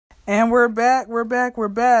And we're back.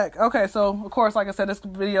 Okay, so, of course, like I said, this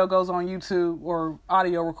video goes on YouTube, or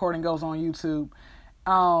audio recording goes on YouTube.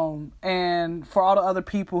 And for all the other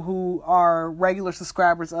people who are regular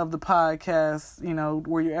subscribers of the podcast,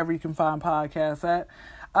 wherever you can find podcasts at,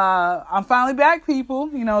 I'm finally back, people.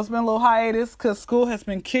 It's been a little hiatus because school has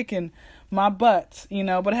been kicking my butt,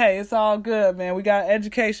 but hey, it's all good, man. We got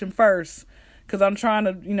education first. Because I'm trying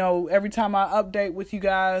to, every time I update with you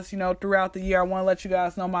guys, throughout the year, I want to let you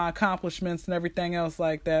guys know my accomplishments and everything else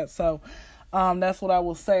like that. So that's what I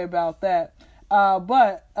will say about that.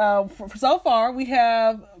 But so far, we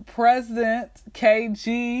have President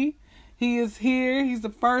KG. He is here. He's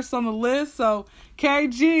the first on the list. So,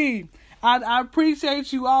 KG, I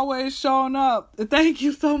appreciate you always showing up. Thank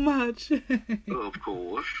you so much. Of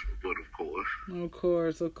course.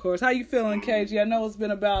 Of course. How you feeling, KG? I know it's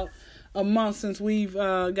been about a month since we've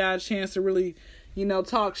got a chance to really,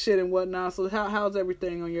 talk shit and whatnot. So how's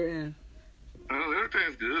everything on your end?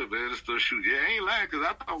 Everything's good, man. It's still shoot. Yeah, I ain't lying, because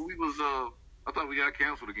I thought we got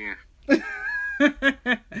canceled again.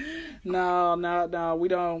 No, we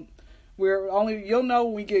don't. You'll know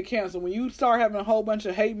when we get canceled. When you start having a whole bunch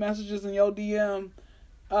of hate messages in your DM,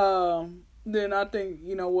 then I think,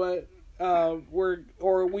 what,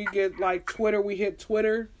 we get like Twitter, we hit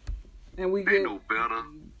Twitter, and we get...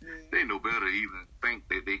 They know better to even think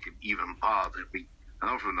that they can even bother me.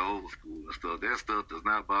 I'm from the old school and stuff. That stuff does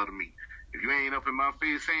not bother me. If you ain't up in my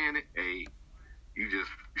face saying it, hey, you just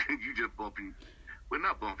bumping, well,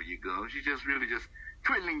 not bumping your gums. You just really just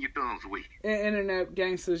twiddling your thumbs away. Internet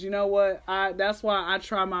gangsters, you know what? That's why I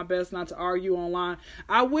try my best not to argue online.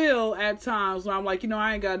 I will at times when I'm like,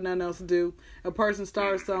 I ain't got nothing else to do. A person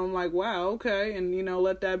starts something, I'm like, wow, okay, and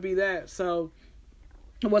let that be that. So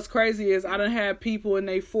what's crazy is I done had people in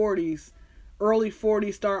their 40s, early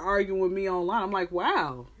 40s, start arguing with me online. I'm like,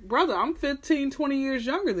 wow, brother, I'm 15, 20 years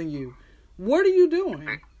younger than you. What are you doing?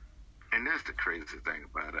 And that's the crazy thing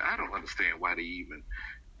about it. I don't understand why they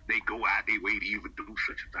go out their way to even do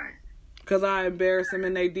such a thing. Because I embarrass them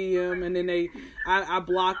in their DM, and then I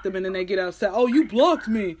block them, and then they get upset. Oh, you blocked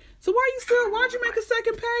me. So why'd you make a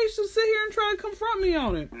second page to sit here and try to confront me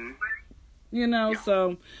on it? Mm-hmm.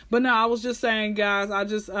 So, but no, I was just saying, guys, I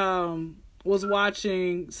just, was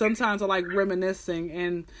watching, sometimes I like reminiscing,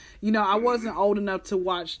 and, I wasn't old enough to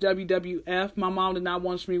watch WWF. My mom did not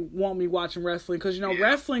want me watching wrestling, because,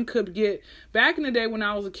 wrestling could get, back in the day when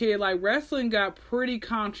I was a kid, like, wrestling got pretty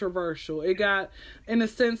controversial. It got, in the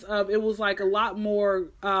sense of, it was like a lot more,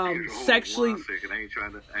 sexually. 1 second. I ain't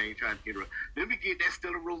trying to interrupt. Let me get that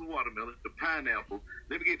Stella Rosa watermelon, the pineapple.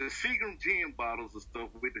 Let me get the Seagram gin bottles and stuff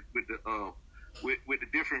with the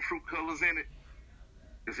different fruit colors in it.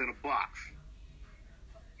 It's in a box.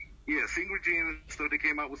 Yeah, Seagram gin and stuff. They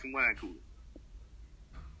came out with some wine coolers.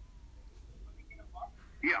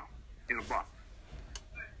 Yeah, in a box.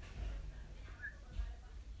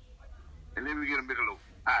 And let me get a Michelob.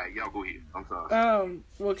 All right, y'all go ahead. I'm sorry.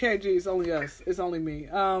 Well, KG, it's only us. It's only me.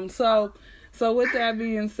 So with that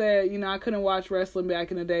being said, I couldn't watch wrestling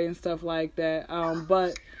back in the day and stuff like that.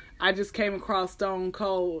 But I just came across Stone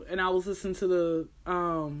Cold, and I was listening to the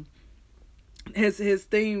his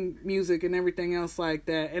theme music and everything else like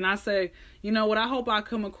that. And I say, you know what? I hope I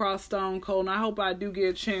come across Stone Cold, and I hope I do get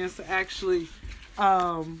a chance to actually,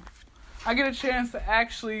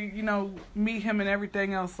 meet him and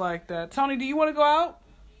everything else like that. Tony, do you want to go out?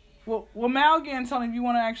 Well, Mal again, Tony, if you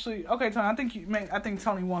want to actually... Okay, Tony, I think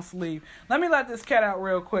Tony wants to leave. Let me let this cat out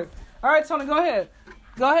real quick. All right, Tony, go ahead.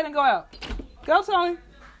 Go ahead and go out. Go, Tony.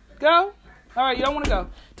 Go. All right, you don't want to go.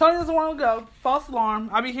 Tony doesn't want to go. False alarm.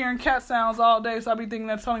 I be hearing cat sounds all day, so I be thinking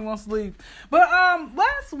that Tony wants to leave. But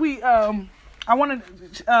last week, I wanted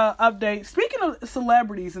to update. Speaking of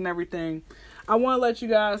celebrities and everything, I want to let you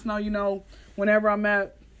guys know, whenever I'm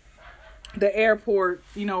at the airport,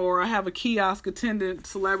 or I have a kiosk attendant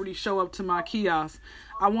celebrity show up to my kiosk,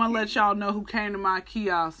 I want to let y'all know who came to my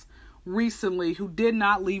kiosk recently who did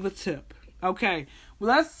not leave a tip. Okay,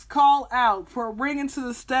 well, let's call out for bringing to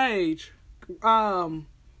the stage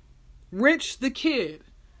Rich the Kid.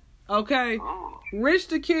 Okay, Rich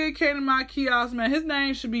the Kid came to my kiosk, man. His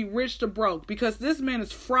name should be Rich the Broke, because this man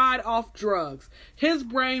is fried off drugs. His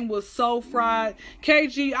brain was so fried.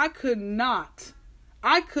 KG, I could not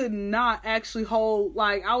actually hold,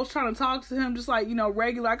 like, I was trying to talk to him just like,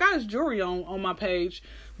 regular. I got his jewelry on my page,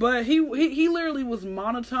 but he literally was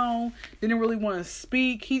monotone, didn't really want to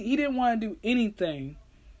speak. He didn't want to do anything.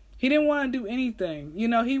 He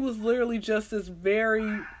was literally just this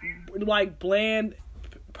very, like, bland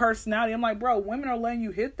personality. I'm like, bro, women are letting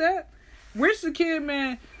you hit that? Rich the Kid,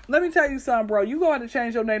 man, let me tell you something, bro. You gonna have to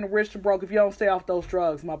change your name to Rich the Broke if you don't stay off those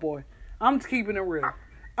drugs, my boy. I'm keeping it real.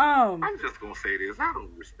 I'm just gonna say this: I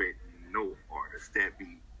don't respect no artists that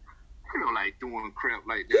be, like doing crap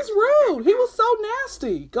like that. He's rude. He was so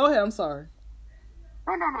nasty. Go ahead. I'm sorry.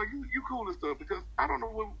 No, you cool and stuff because I don't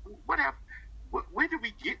know what happened. Where did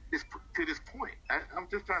we get to this point? I'm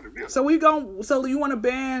just trying to realize. So you want to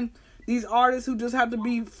ban these artists who just have to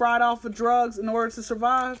be fried off of drugs in order to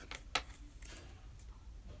survive?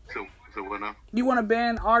 So what now? You want to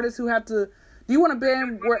ban artists who have to? Do you want to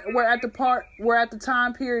ban we're at the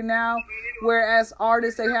time period now, whereas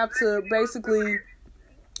artists they have to basically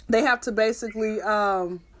be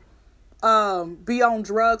on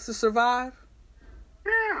drugs to survive?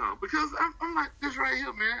 Yeah, because I'm like this right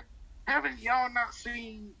here, man. Haven't y'all not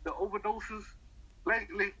seen the overdoses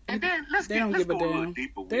lately? And then let's go a little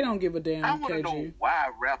deeper. They don't give a damn. I want to know why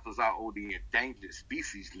rappers are on the endangered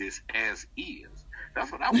species list as is.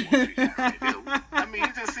 That's what I want to do. I mean,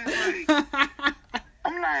 it just seems like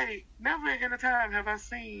I'm like, never in a time have I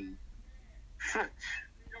seen such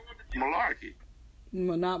malarkey.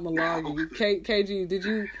 Not malarkey. KG, did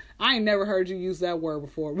you? I ain't never heard you use that word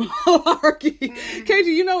before. Malarkey. KG,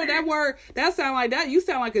 you know what that word? That sound like that. You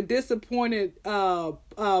sound like a disappointed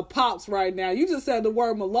pops right now. You just said the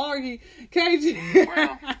word malarkey, KG.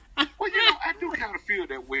 well, I do kind of feel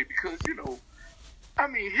that way because I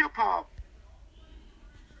mean, hip hop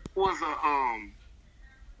was a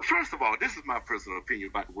first of all, this is my personal opinion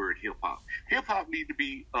about the word hip hop. Hip hop need to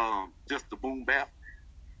be just the boom bap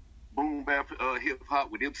hip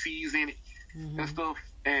hop with MCs in it and stuff.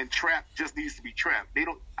 And trap just needs to be trap.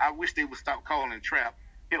 I wish they would stop calling trap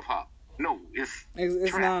hip hop. No, it's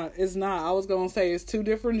not. It's not. I was gonna say it's two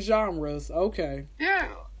different genres. Okay.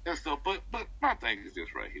 Yeah, and stuff. But my thing is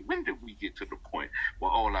this right here. When did we get to the point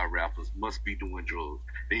where all our rappers must be doing drugs?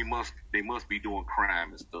 They must be doing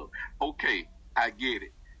crime and stuff. Okay, I get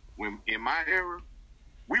it. When in my era,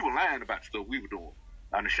 we were lying about stuff we were doing.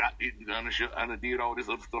 I done did all this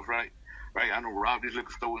other stuff, right? Right. I done robbed this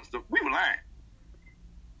liquor store and stuff. We were lying.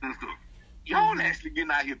 And stuff. Y'all actually getting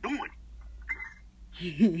out here doing it.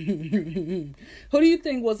 Who do you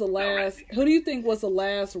think was the last? Who do you think was the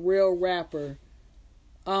last real rapper,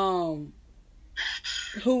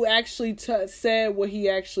 who actually said what he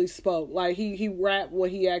actually spoke? Like he rapped what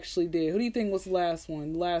he actually did. Who do you think was the last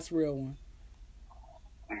one? The last real one?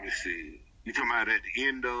 Let me see. You talking about at the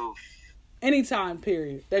end of any time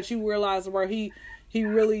period that you realize where he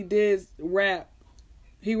really did rap.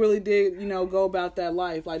 He really did, go about that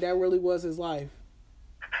life. Like, that really was his life.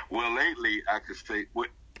 Well, lately, I could say...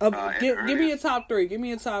 give me a top three. Give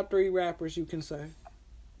me a top three rappers you can say.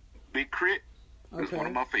 Big Crit is one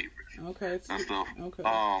of my favorites. Okay. And stuff. Okay.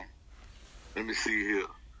 Let me see here.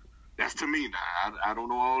 That's to me now. I don't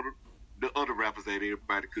know all the other rappers that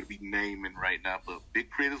everybody could be naming right now, but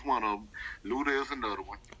Big Crit is one of them. Luda is another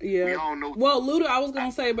one. Yeah. We all know... Well, Luda, I was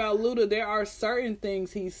going to say about Luda, there are certain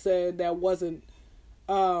things he said that wasn't...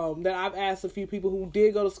 that I've asked a few people who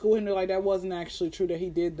did go to school and they're like, that wasn't actually true that he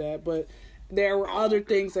did that, but there were other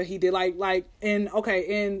things that he did, like in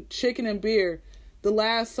Chicken and Beer, the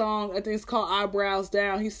last song, I think it's called Eyebrows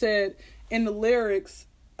Down, he said in the lyrics,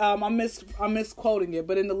 I'm misquoting it,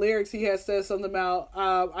 but in the lyrics he had said something about,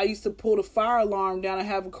 I used to pull the fire alarm down and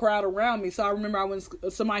have a crowd around me. So I remember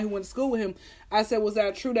somebody who went to school with him, I said, was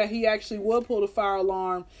that true that he actually would pull the fire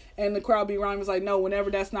alarm and the crowd be around him? He was like, no, whenever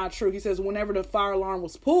that's not true. He says whenever the fire alarm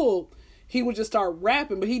was pulled, he would just start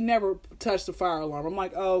rapping, but he never touched the fire alarm. I'm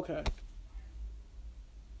like, oh, okay.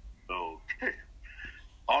 Okay.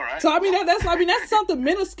 All right. So that's something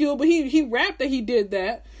minuscule, but he rapped that he did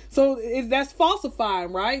that. So that's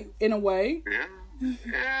falsifying, right? In a way.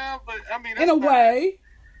 Yeah, but I mean, in a way,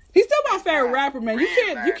 he's still my favorite rapper, man. You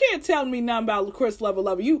can't tell me nothing about Chris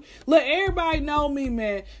Lover. You let everybody know me,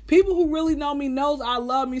 man. People who really know me knows I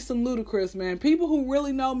love me some Ludacris, man. People who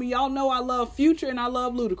really know me, y'all know I love Future and I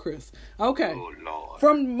love Ludacris. Okay, oh, Lord.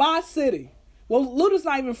 From my city. Well, Luda's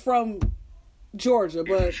not even from Georgia,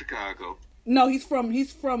 but from Chicago. No, he's from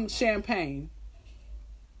Champaign.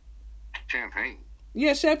 Champaign.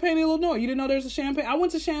 Yeah, Champaign, Illinois. You didn't know there's a Champaign? I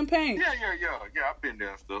went to Champaign. Yeah. I've been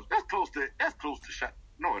there and stuff. That's close to Chicago.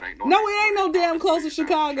 No, it ain't. No, it ain't no damn close to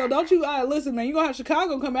Chicago. Don't you? Listen, man. You gonna have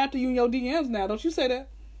Chicago come after you in your DMs now. Don't you say that?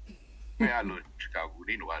 Man, I love Chicago.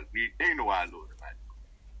 They know I love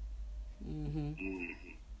it.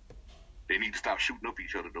 They need to stop shooting up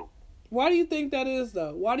each other, though. Why do you think that is,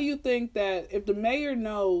 though? Why do you think that if the mayor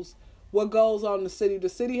knows what goes on in the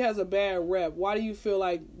city has a bad rep? Why do you feel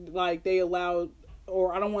like they allow,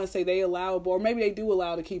 or I don't want to say they allow it, or maybe they do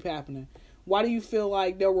allow it to keep happening? Why do you feel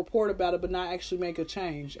like they'll report about it but not actually make a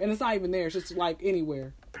change? And it's not even there. It's just like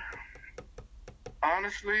anywhere.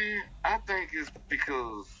 Honestly, I think it's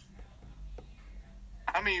because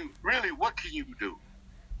I mean, really, what can you do?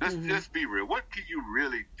 Let's be real. What can you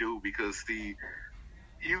really do? Because see,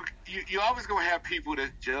 you always gonna have people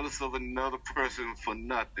that's jealous of another person for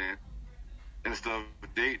nothing and stuff.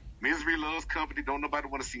 Misery loves company. Don't nobody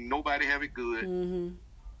want to see nobody have it good and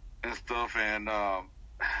stuff. And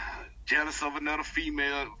jealous of another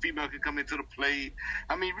female. Female can come into the play.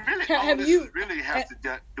 I mean, really, really has to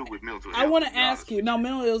do with mental health. I want to ask you. Now,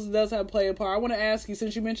 mental illness does have to play a part. I want to ask you,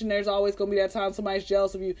 since you mentioned there's always going to be that time somebody's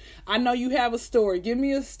jealous of you. I know you have a story. Give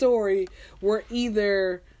me a story where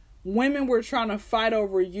either women were trying to fight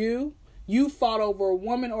over you fought over a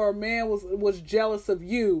woman, or a man was jealous of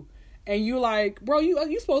you, and you like, bro,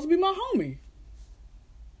 you supposed to be my homie.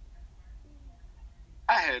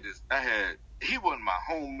 He wasn't my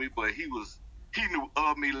homie, but he knew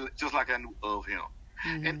of me just like I knew of him.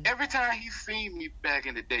 And every time he seen me back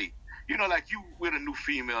in the day, you know, like you with a new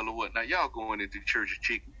female or whatnot, y'all going into Church's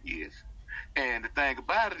Chicken, yes. And the thing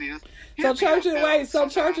about it is, so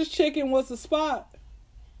Church's Chicken was the spot.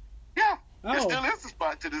 Yeah, it still is the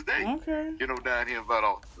spot to this day. Okay, you know, down here in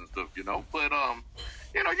Valdosta and stuff, you know. But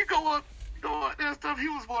you know, you go up there and stuff. He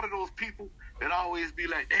was one of those people that always be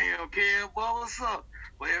like, "Damn, Cam, boy, what's up?"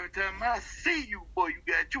 But every time I see you, boy, you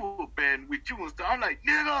got you a band with you and stuff. I'm like,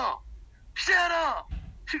 nigga, shut up.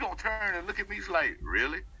 She gonna turn and look at me. She's like,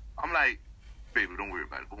 really? I'm like, baby, don't worry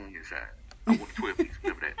about it. Go on inside. I want a 12 piece,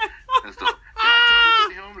 remember that and stuff. Then I turn to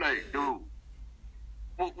look at him like, dude,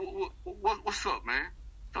 what's up, man?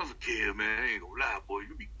 I was a kid, man. I ain't gonna lie, boy.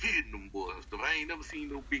 You be getting them boys and stuff. I ain't never seen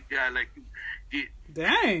no big guy like you get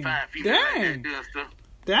 5 feet like that and stuff.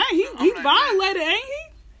 Dang, he like, violated, man. Ain't he?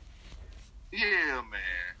 Yeah,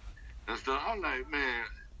 man. And stuff. I'm like, man,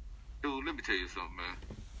 dude, let me tell you something, man.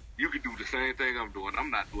 You can do the same thing I'm doing.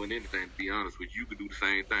 I'm not doing anything, to be honest with you. You can do the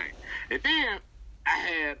same thing. And then I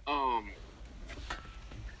had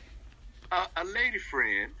a lady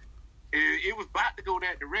friend. It was about to go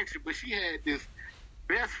that direction, but she had this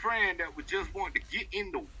best friend that would just want to get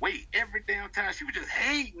in the way every damn time. She was just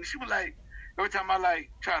hating. She was like, every time I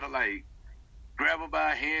like try to like grab her by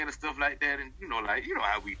her hand and stuff like that, and you know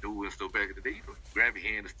how we do and stuff back in the day. You know, grab your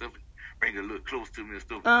hand and stuff and bring her a little close to me and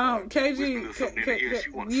stuff. KG,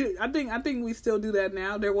 I think we still do that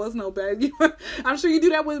now. There was no bad. I'm sure you do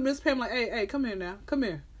that with Miss Pam. Like, hey, come here now, come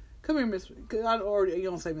here, Miss. Or you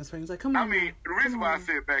don't say Miss Pam. It's like, come on. I mean, the reason why I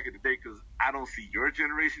said back in the day because I don't see your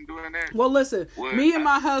generation doing that. Well, listen, me and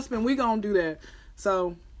my husband, we gonna do that.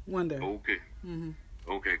 So one day. Okay.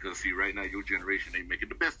 Okay, because see, right now, your generation ain't making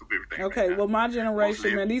the best of everything. Okay, right well, my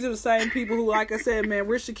generation, man, these are the same people who, like I said, man,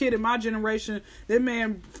 Rich the Kid in my generation, that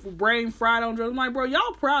man brain fried on drugs. I'm like, bro,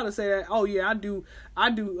 y'all proud to say that? Oh, yeah, I do,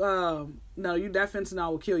 no, that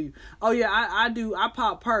fentanyl will kill you. Oh, yeah, I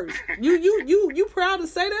pop perks. You proud to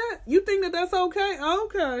say that? You think that that's okay?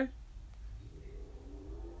 Okay.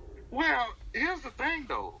 Well, here's the thing,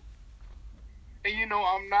 though. And, you know,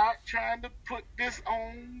 I'm not trying to put this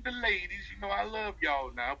on the ladies. You know, I love y'all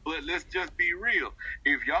now. But let's just be real.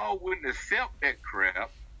 If y'all wouldn't accept that crap,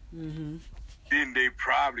 then they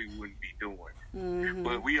probably wouldn't be doing it.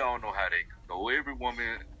 But we all know how they go. Every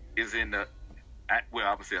woman is in the, well,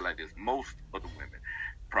 I would say it like this. Most of the women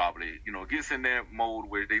probably, you know, gets in that mode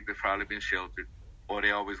where they've probably been sheltered or they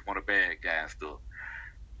always want a bad guy and stuff.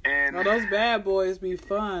 And those bad boys be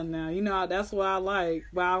fun now. You know, that's what I like.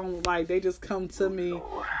 But I don't like, they just come to me.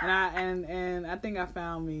 And I think I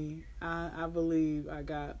found me. I believe I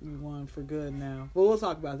got me one for good now. But we'll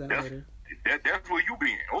talk about that later. That's where you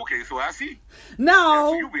been. Okay, so I see.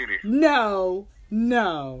 No. You been no.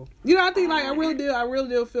 You know, I think like I really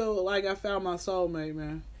do feel like I found my soulmate,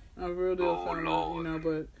 man. I really do found my, you know,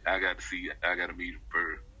 but I got to meet him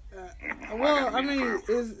first. Well, I mean,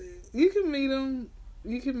 you can meet him.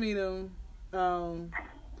 I'm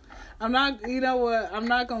not, you know what? I'm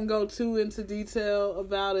not gonna go too into detail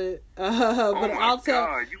about it. But I'll tell.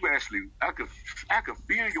 God, you actually, I could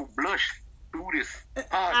feel your blush through this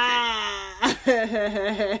podcast.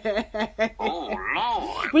 Oh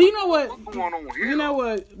Lord! But you know what? What's going on here? You know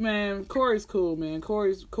what, man? Corey's cool, man.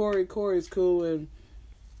 Corey's cool,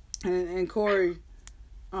 and Corey,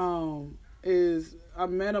 is I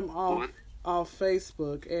met him off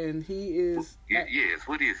Facebook, and he is. Yes,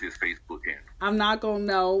 what is his Facebook handle? I'm not gonna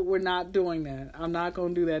know. We're not doing that. I'm not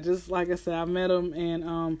gonna do that. Just like I said, I met him, and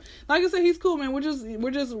like I said, he's cool, man. We're just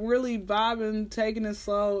really vibing, taking it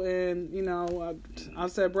slow, and you know, I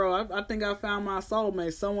said, bro, I think I found my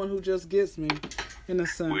soulmate, someone who just gets me, in a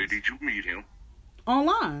sense. Where did you meet him?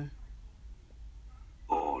 Online.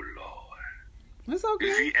 Oh Lord. That's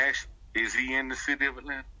okay. Is he in the city of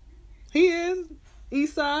Atlanta? He is.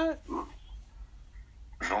 East Side.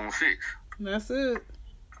 Zone 6. That's it.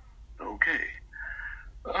 Okay.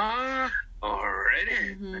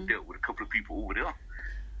 a couple of people over there.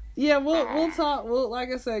 Yeah, we'll talk. Well,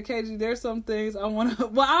 like I said, KG, there's some things I want to.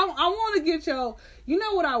 Well, I want to get your. You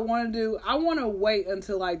know what I want to do? I want to wait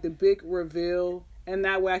until like the big reveal, and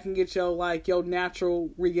that way I can get your natural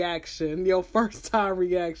reaction, your first time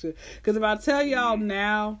reaction. Because if I tell y'all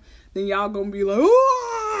now, then y'all gonna be like,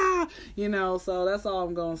 ooh, you know. So that's all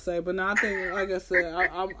I'm gonna say. But no, I think, like I said,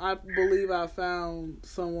 I believe I found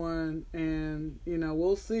someone, and you know,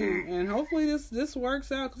 we'll see, and hopefully this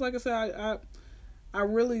works out. Because like I said, I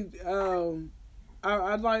really,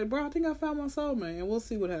 I'd like, bro, I think I found my soulmate, and we'll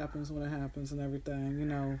see what happens when it happens and everything, you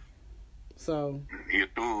know. So. He a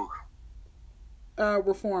thug?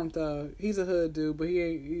 Reformed thug. He's a hood dude, but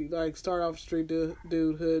he like start off street dude,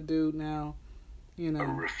 hood dude now, you know. A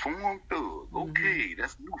reformed thug. Okay,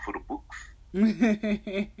 that's new for the books.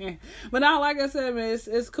 But now, like I said, man,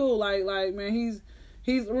 it's cool. Like man, he's.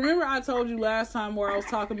 Remember I told you last time where I was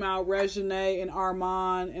talking about Regine and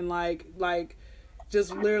Armand and like.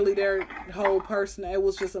 Just literally their whole person, it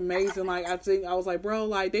was just amazing. Like, I think, I was like, bro,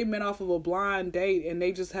 like, they met off of a blind date, and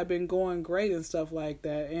they just have been going great and stuff like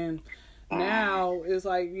that. And now, it's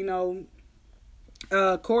like, you know,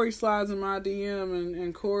 Corey slides in my DM,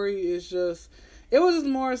 and Corey is just, it was just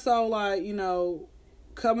more so, like, you know,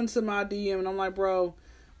 coming to my DM, and I'm like, bro,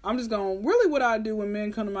 I'm just going, really what I do when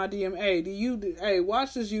men come to my DM, hey,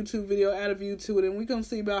 watch this YouTube video, add a view to it, and we can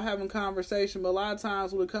see about having conversation. But a lot of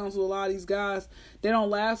times when it comes to a lot of these guys, they don't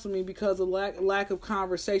last with me because of lack of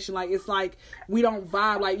conversation. Like, it's like, we don't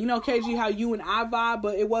vibe. Like, you know, KG, how you and I vibe,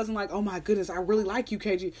 but it wasn't like, oh my goodness, I really like you,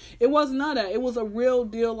 KG. It wasn't none of that. It was a real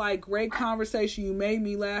deal, like, great conversation. You made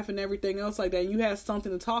me laugh and everything else like that. And you had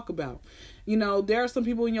something to talk about. You know, there are some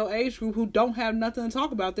people in your age group who don't have nothing to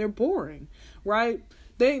talk about. They're boring, right?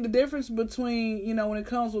 The difference between, you know, when it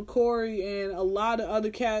comes with Corey and a lot of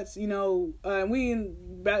other cats, you know,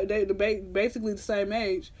 they basically the same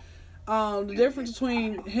age. The difference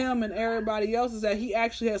between him and everybody else is that he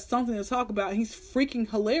actually has something to talk about. And he's freaking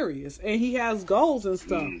hilarious, and he has goals and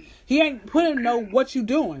stuff. He ain't putting no what you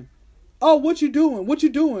doing. Oh, what you doing? What you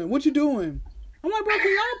doing? What you doing? I'm like, bro, can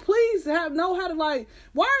y'all please know how to, like,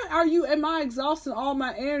 why am I exhausting all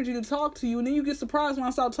my energy to talk to you, and then you get surprised when I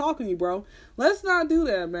start talking to you, bro? Let's not do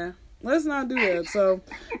that, man. Let's not do that. So,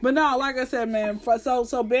 but no, like I said, man, we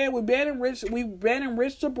banning Rich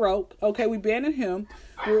the Broke. Okay, we banning him.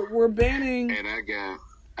 We're banning. And I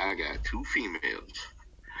got 2 females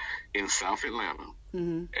in South Atlanta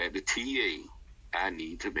at the TA I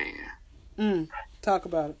need to ban. Talk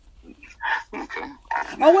about it. Okay.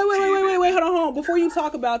 Oh, wait, hold on. Before you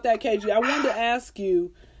talk about that, KG, I wanted to ask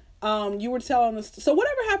you, you were telling us, so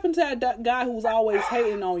whatever happened to that guy who was always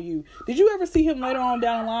hating on you? Did you ever see him later on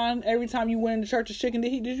down the line, every time you went into Church of Chicken?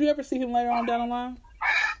 Did you ever see him later on down the line?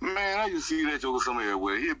 Man, I just see that joker somewhere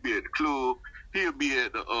where he'll be at the club, he'll be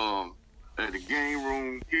at the game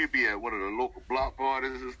room, he'll be at one of the local block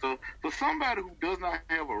parties and stuff. So somebody who does not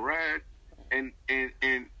have a ride and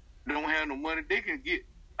don't have no money, they can get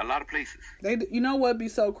a lot of places. You know what'd be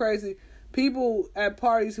so crazy? People at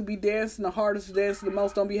parties who be dancing the hardest, dancing the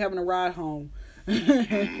most, don't be having a ride home.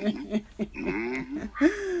 Hey,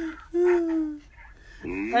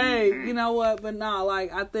 you know what? But nah,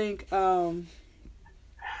 like I think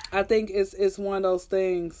it's one of those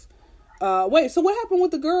things. Wait, so what happened with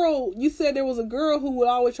the girl? You said there was a girl who would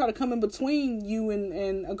always try to come in between you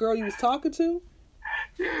and a girl you was talking to?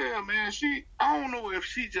 Yeah, man. I don't know if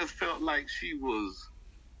she just felt like she was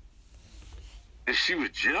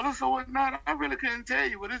jealous or whatnot. I really couldn't tell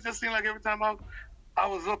you, but it just seemed like every time I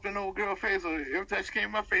was up in old girl face, or every time she came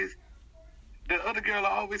in my face, the other girl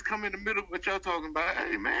always come in the middle of what y'all talking about.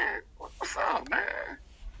 Hey, man, what's up, man?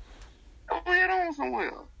 Go head on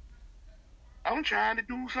somewhere. I'm trying to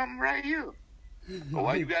do something right here. But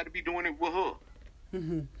why you got to be doing it with her?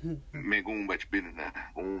 Man, go on about your business now.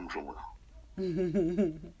 Go on somewhere.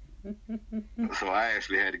 So I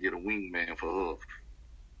actually had to get a wingman for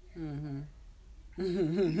her.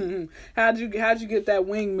 How'd you get that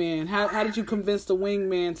wingman? How did you convince the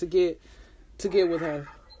wingman to get with her?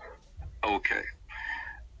 Okay,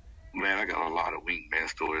 man, I got a lot of wingman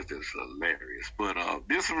stories that's hilarious, but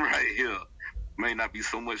this one right here may not be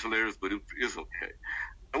so much hilarious, but it's okay.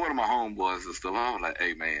 And one of my homeboys and stuff, I was like,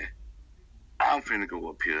 hey man, I'm finna go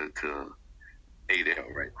up here to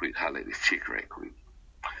ADL right quick, holler at this chick right quick,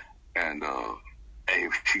 and hey,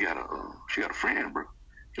 she got a friend, bro.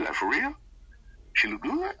 She's like, for real? She look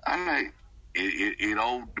good? I'm like, it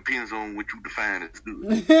all depends on what you define as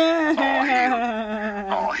good.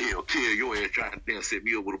 oh hell, kill your ass trying to damn set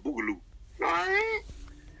me up with a boogaloo. Alright?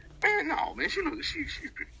 Man, no, man, she's pretty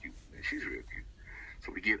cute, man. She's real cute.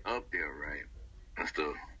 So we get up there, right? And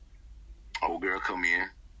stuff. Old girl come in,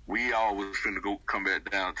 we all was finna come back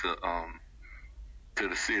down to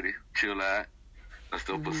the city, chill out and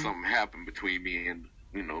stuff. But something happened between me and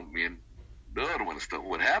the other one and stuff.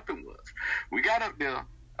 What happened was we got up there.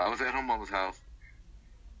 I was at her mama's house,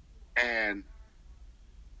 and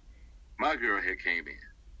my girl had came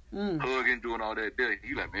in, hugging, doing all that there.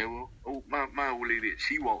 He like, man, well, my old lady,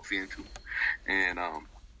 she walks in too, and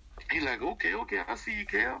he like, okay, I see you,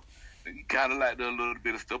 Cal. And he kind of liked her a little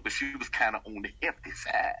bit of stuff, but she was kind of on the hefty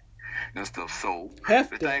side and stuff. So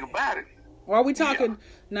hefty. The thing about it. Or are we talking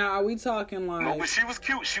now? Are we talking like? No, but she was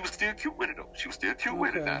cute. She was still cute with it though. She was still cute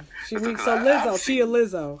with it now. So Lizzo, she a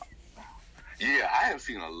Lizzo. Yeah, I have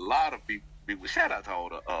seen a lot of people. Shout out to all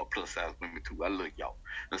the plus size women too. I love y'all.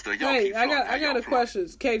 Hey, I got a question,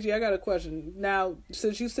 KG. I got a question. Now,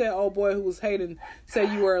 since you said old boy who was hating,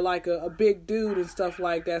 say you were like a big dude and stuff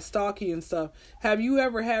like that, stalky and stuff. Have you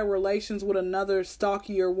ever had relations with another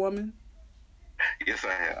stalkier woman? Yes,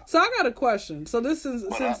 I have. So I got a question. So this is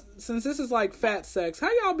since this is like fat sex, how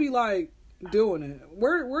y'all be like doing it?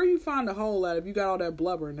 Where you find the hole at if you got all that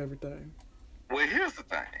blubber and everything? Well, here's the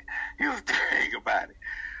thing. Here's the thing about it.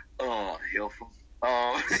 Helpful.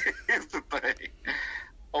 Here's the thing.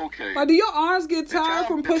 Okay. Like, do your arms get tired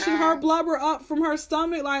from pushing her blubber up from her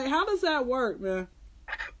stomach? Like, how does that work, man?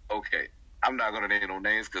 Okay, I'm not gonna name no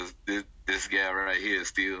names because this guy right here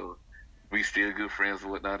is we still good friends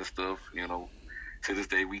and whatnot and stuff. To this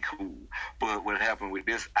day we cool. But what happened with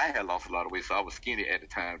this, I had lost a lot of weight, so I was skinny at the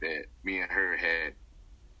time that me and her had,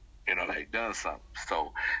 done something.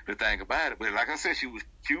 So the thing about it, but like I said, she was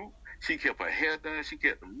cute. She kept her hair done. She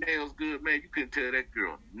kept her nails good. Man, you couldn't tell that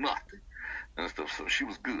girl nothing and stuff. So she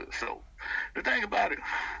was good. So the thing about it,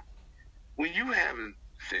 when you having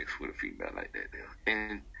sex with a female like that,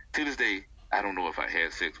 and to this day, I don't know if I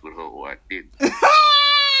had sex with her or I didn't.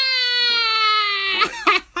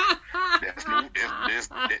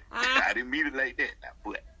 I didn't mean it like that. Now,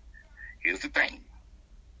 but here's the thing.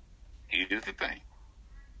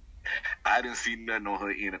 I didn't see nothing on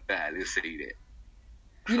her inner thigh. Let's say that.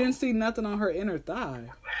 You didn't see nothing on her inner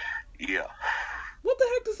thigh? Yeah. What the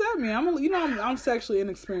heck does that mean? I'm sexually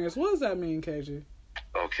inexperienced. What does that mean, KG?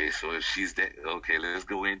 Okay, so if she's that, okay, let's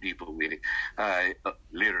go in deeper with it.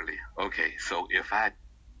 Literally. Okay, so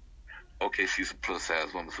she's a plus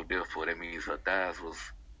size woman, so therefore that means her thighs was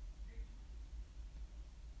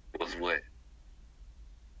what?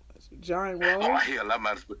 Giant rolls? Oh, hell, I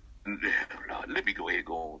might as well. Let me go ahead and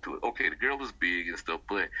go on to it. Okay, the girl was big and stuff,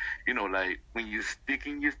 but, like, when you're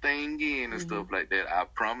sticking your thing in and stuff like that, I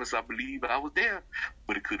believe I was there,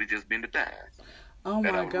 but it could have just been the thighs. Oh,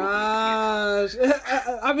 my gosh.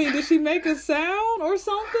 I mean, did she make a sound or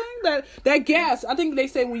something? That gasp, I think they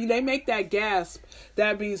say when they make that gasp,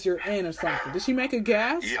 that means you're in or something. Did she make a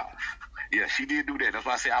gasp? Yeah, she did do that. That's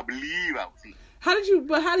why I say I believe I was in. How do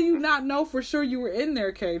you not know for sure you were in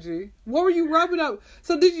there, KG? What were you rubbing up?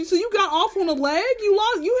 So you got off on a leg? You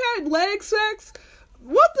had leg sex?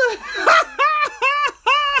 What the? Hey,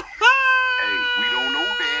 we don't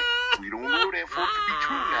know that. We don't know that for it to be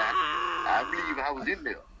true now. I believe I was in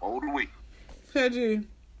there all the way. KG.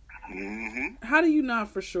 How do you not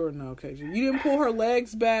for sure know, KG? You didn't pull her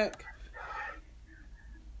legs back?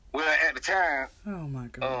 Well, at the time. Oh my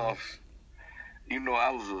gosh.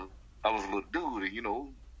 I was a little dude,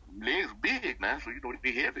 and, legs big now, so,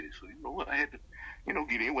 they heavy. So, I had to,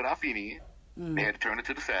 get in what I fit in. They had to turn it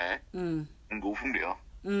to the side and go from there,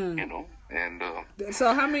 and...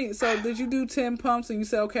 So did you do 10 pumps and you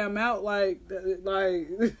said, okay, I'm out? Like,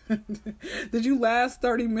 did you last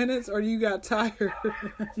 30 minutes or you got tired?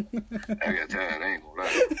 I got tired, I ain't gonna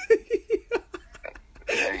lie.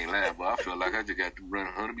 I ain't lying, but I feel like I just got to run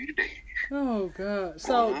 100 meters a day. Oh God!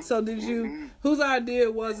 So did you? Whose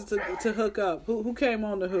idea was it to hook up? Who came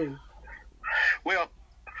on to who? Well,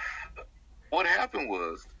 what happened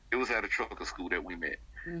was it was at a trucker school that we met.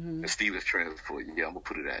 And Stevens transferred. Yeah, I'm gonna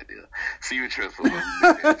put it out there. Stevens transferred.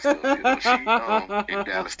 She in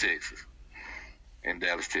Dallas, Texas. And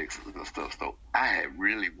stuff. So I had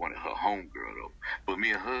really wanted her homegirl though, but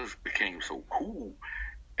me and hers became so cool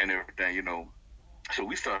and everything, So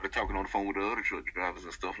we started talking on the phone with the other truck drivers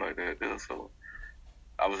and stuff like that. So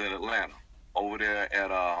I was in Atlanta, over there at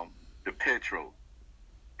the Petro.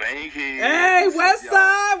 Bankhead. Hey, West Side.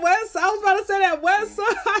 I was about to say that West Side.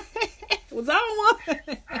 Was I on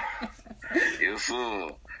one? Yes, sir.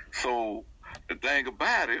 So the thing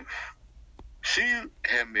about it, she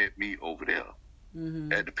had met me over there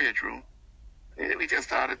at the Petro. And we just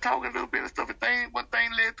started talking a little bit of stuff. And one thing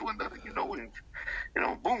led to another,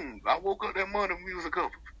 and boom, I woke up that morning and we was a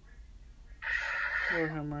couple. Lord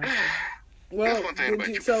have mercy. Well, one thing about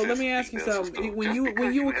you. so let me ask you something. When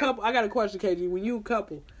you a couple, I got a question, KG. When you a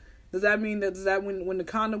couple, does that mean that when the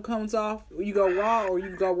condom comes off, you go raw or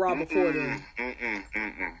you go raw before then?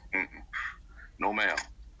 No, ma'am.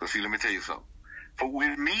 Cause see, let me tell you something. For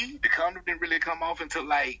with me, the condom didn't really come off until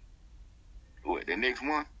like the next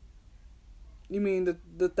month. You mean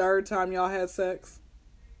the third time y'all had sex?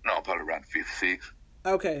 No, probably around the fifth, sixth.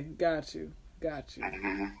 Okay, got you.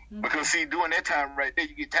 Mm-hmm. Because see, during that time right there,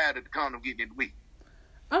 you get tired of the condom getting in the way.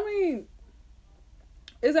 I mean,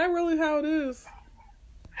 is that really how it is?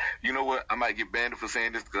 You know what? I might get banned for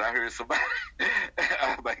saying this because I heard somebody.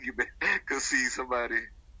 I might get banned because see somebody.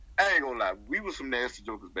 I ain't gonna lie, we was some nasty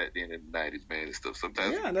jokers back then in the 90s, man, and stuff.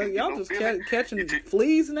 Sometimes y'all just catching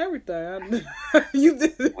fleas and everything. You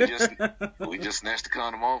did. We just snatched the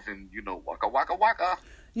condom off and waka waka waka.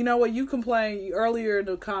 You know what? You complained earlier in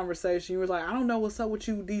the conversation. You were like, I don't know what's up with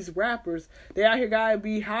you, these rappers. They out here gotta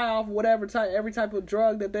be high off every type of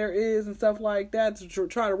drug that there is and stuff like that to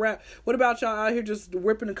try to rap. What about y'all out here just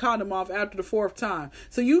ripping the condom off after the fourth time?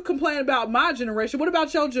 So you complain about my generation. What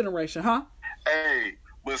about your generation, huh? Hey.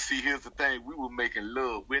 But see, here's the thing. We were making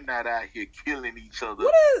love. We're not out here killing each other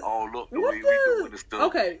all up the way we doing the stuff.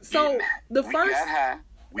 Okay, so we got high.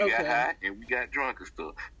 We got high and we got drunk and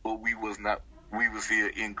stuff. But we was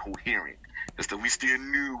here incoherent and stuff. We still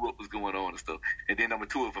knew what was going on and stuff. And then number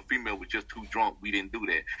two, if a female was just too drunk, we didn't do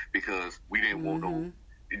that because we didn't want no...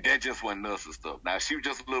 That just wasn't us and stuff. Now, if she was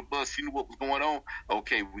just a little buzz, she knew what was going on,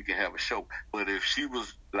 okay, we can have a show. But if she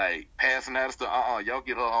was, like, passing out and stuff, y'all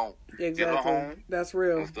get her home. Exactly. Get her home. That's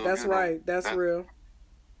real. That's right. That's real.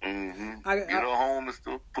 Mm-hmm. Get her home and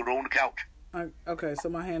stuff. Put her on the couch. Okay, so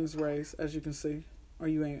my hand is raised, as you can see. Or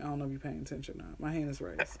you ain't, I don't know if you're paying attention now. My hand is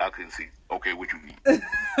raised. I couldn't see. Okay, what you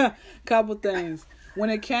need? Couple things. When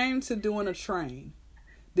it came to doing a train,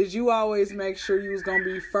 did you always make sure you was going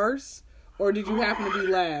to be first? Or did you happen to be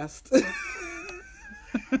last?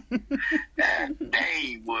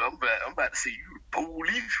 Dang, well, I'm about to see you the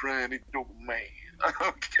police trying to do man.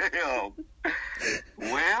 Okay.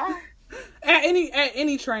 Well, at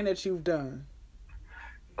any train that you've done.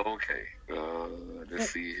 Okay. Let's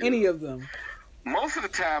see. Any of them. Most of the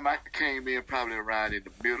time, I came in probably around in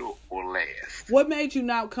the middle or last. What made you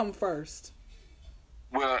not come first?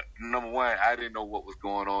 Well, number one, I didn't know what was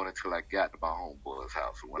going on until I got to my homeboy's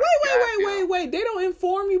house. Wait. They don't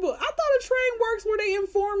inform you, but I thought a train works where they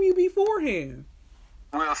inform you beforehand.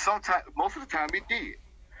 Well, most of the time it did.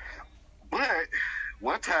 But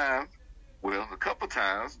one time, a couple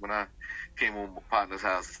times when I came over my partner's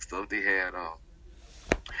house and stuff, they had a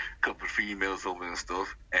couple of females over and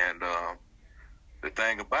stuff. And the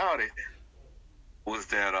thing about it was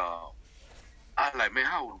that I like, man,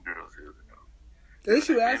 how old girls is it? At least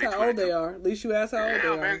you ask how old they are.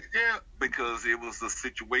 Yeah, because it was a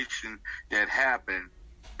situation that happened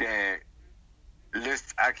that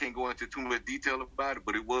I can't go into too much detail about it,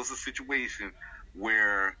 but it was a situation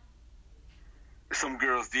where some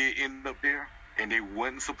girls did end up there and they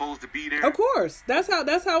wasn't supposed to be there. Of course. That's how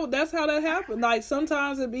that happened. Like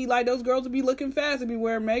sometimes it'd be like those girls would be looking fast, it'd be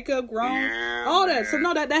wearing makeup, grown, all that. So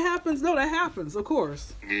no, that happens. No, that happens, of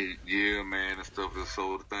course. Yeah, man, and stuff. And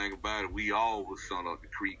so the thing about it, we all was son up the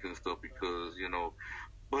creek and stuff because,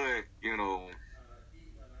 but,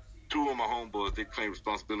 two of my homeboys, they claim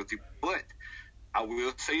responsibility. But I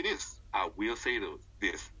will say this.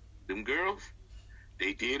 Them girls,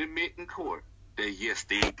 they did admit in court that yes,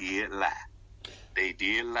 they did lie. They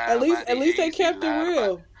did lie. At least they kept it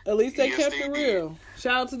real. At least they kept it real.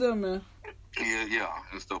 Shout out to them, man. Yeah,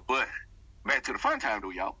 and stuff. But back to the fun time, though,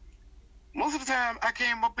 y'all. Most of the time, I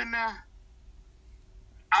came up in there.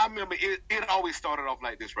 I remember it always started off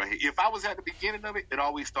like this right here. If I was at the beginning of it, it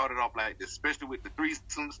always started off like this, especially with the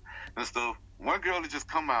threesomes and stuff. One girl would just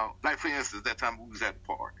come out, like for instance, that time we was at the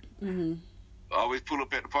park. Mm-hmm. I always pull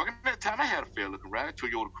up at the park. And that time I had a fair looking ride,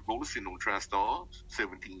 Toyota Corolla sitting on TriStar,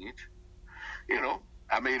 17-inch.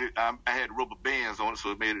 I made it. I had rubber bands on it,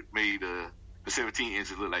 so it made the 17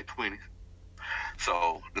 inches look like 20.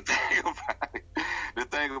 So the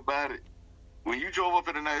thing about it, when you drove up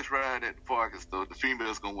in a nice ride at the park and stuff, the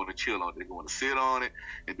females gonna want to chill on it. They're gonna want to sit on it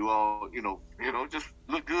and do all, just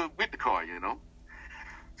look good with the car,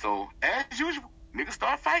 So as usual, niggas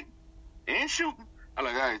start fighting and shooting. I'm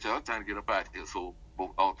like, all right, y'all, time to get up out here. So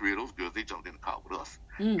all three of those girls, they jumped in the car with us.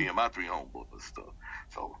 Me and my three homeboys and stuff.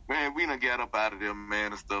 So, man, we done got up out of there,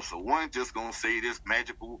 man, and stuff. So one just gonna say this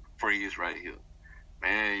magical phrase right here.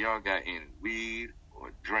 Man, y'all got any weed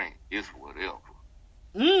or drink, it's whatever.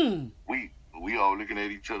 We all looking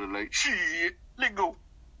at each other like, shit, let go.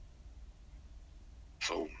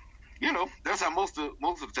 So, that's how most of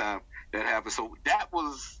the time that happened. So that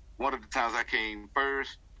was one of the times I came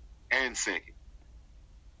first and second.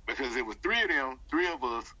 Because it was three of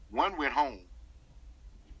us, one went home.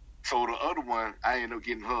 So the other one, I ended up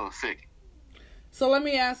getting her second. So let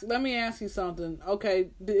me ask you something. Okay,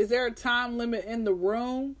 is there a time limit in the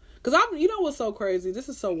room? Because you know what's so crazy? This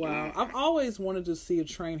is so wild. I've always wanted to see a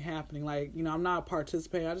train happening. Like, you know, I'm not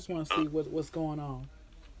participating. I just want to see what's going on.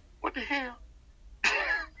 What the hell?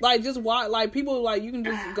 Like, just watch. Like, people, like, you can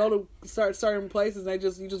just go to certain places and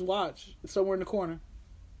you just watch somewhere in the corner.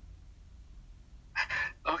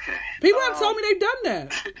 Okay. People have told me they've done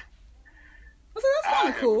that. I said, that's kind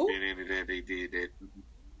of cool. They did that.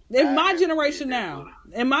 In my generation now,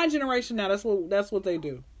 that's what they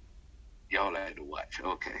do. Y'all like to watch.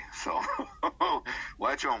 Okay, so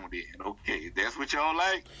watch on then. Okay, that's what y'all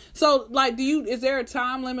like. So, like, is there a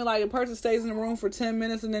time limit? Like, a person stays in the room for 10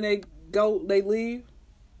 minutes and then they leave?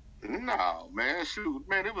 No, man, shoot,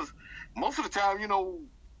 man, it was most of the time, you know,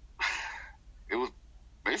 it was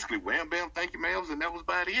basically wham bam, thank you, ma'ams, and that was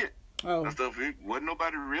about it. Oh, and stuff. It wasn't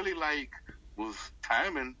nobody really like was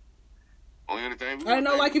timing or anything. I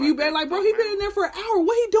know, like, if you been like, bro, he been in there for an hour.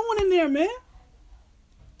 What he doing in there, man?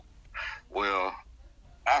 Well,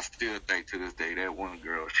 I still think to this day that one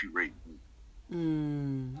girl, she raped me.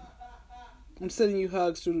 I'm sending you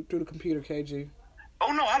hugs through the computer, KG.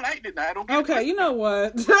 Oh no, I liked it. Now I don't. Okay, you know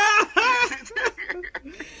what?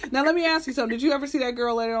 Now let me ask you something. Did you ever see that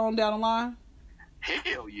girl later on down the line?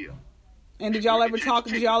 Hell yeah. And did y'all ever talk?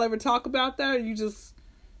 Did y'all ever talk about that? Or you just?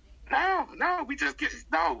 No. We just kept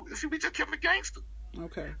it gangster.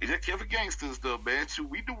 Okay. We just kept it gangster and stuff, man. So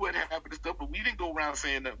we knew what happened and stuff, but we didn't go around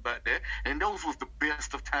saying nothing about that. And those was the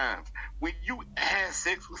best of times. When you had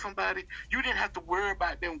sex with somebody, you didn't have to worry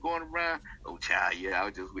about them going around. Oh, child, yeah, I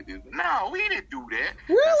was just with this. No, we didn't do that.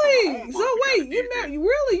 Really? So wait, you never?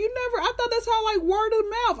 I thought that's how, like, word of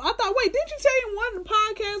mouth. I thought. Wait, didn't you say in one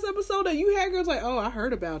podcast episode that you had girls like, oh, I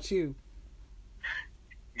heard about you?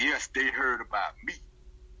 Yes, they heard about me.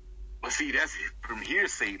 But see, that's from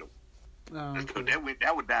hearsay though. Oh, okay. So that went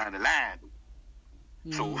down the line.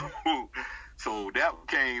 Mm-hmm. So that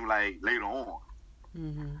came like later on.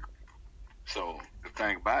 Mm-hmm. So the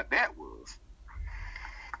thing about that was,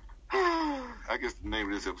 I guess the name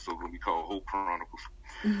of this episode is gonna be called Hope Chronicles.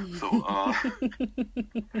 So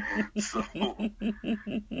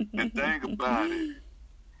the thing about it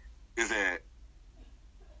is that,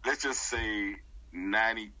 let's just say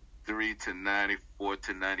 93 to 94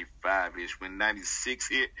 to 95 ish. When 96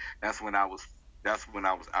 hit, that's when I was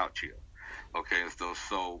out here. Okay, and stuff.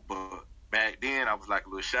 So, but back then I was like a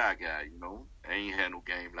little shy guy, you know. I ain't had no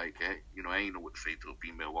game like that. You know, I ain't know what to say to a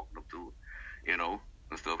female walking up to her, you know,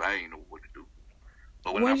 and stuff. I ain't know what to do.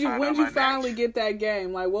 But when you finally get that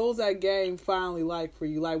game, like, what was that game finally like for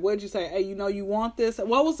you? Like, what did you say? Hey, you know, you want this?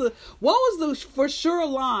 What was the for sure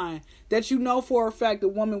line that you know for a fact a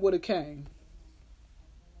woman would have came?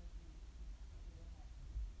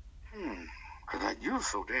 Cause I used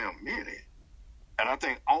so damn many, and I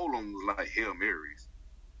think all of them was like Hail Marys.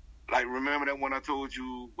 Like, remember that one I told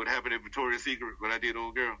you what happened at Victoria's Secret when I did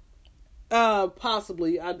Old Girl?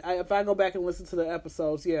 Possibly. I if I go back and listen to the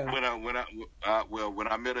episodes, yeah. When I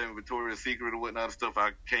met her in Victoria's Secret and whatnot stuff,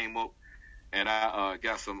 I came up and I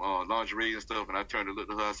got some lingerie and stuff, and I turned to look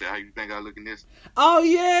at her. I said, "How you think I look in this?" Oh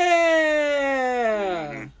yeah,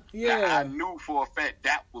 mm-hmm. Yeah. I knew for a fact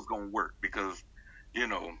that was gonna work because, you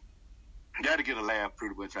know, you got to get a laugh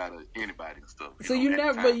pretty much out of anybody and stuff. So you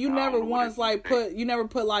never once like put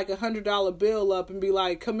like $100 bill up and be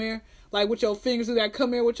like, "Come here," like with your fingers. Do that?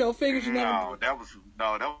 Come here with your fingers. You never. That was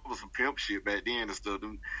some pimp shit back then and stuff.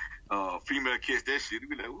 Them female kiss that shit. You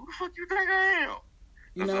be like, "Who the fuck you think I am?"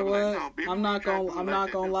 You know what? Like, no, baby, I'm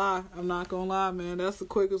not gonna lie, man. That's the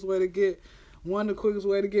quickest way to get. One of the quickest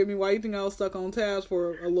way to get me. Why you think I was stuck on tabs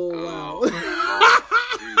for a little while?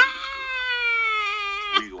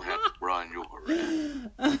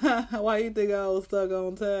 Why you think I was stuck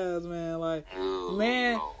on tabs, man? Like,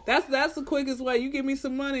 man, that's the quickest way. You give me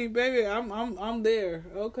some money, baby. I'm there.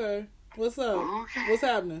 Okay, what's up? Okay. What's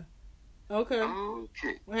happening? Okay.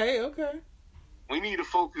 Okay. Hey, okay. We need to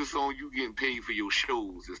focus on you getting paid for your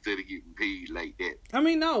shows instead of getting paid like that. I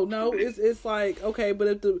mean, no, it's like, okay,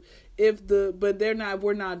 but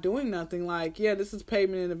we're not doing nothing. Like, yeah, this is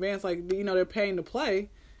payment in advance. Like, you know, they're paying to play.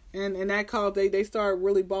 And that cause they start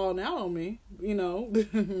really balling out on me, you know.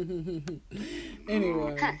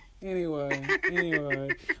 Anyway.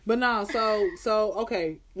 But no, so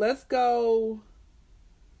okay, let's go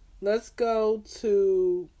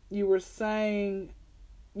to, you were saying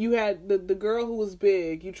you had the girl who was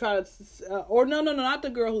big. You tried to, or no, not the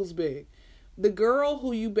girl who's big. The girl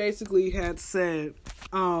who you basically had said,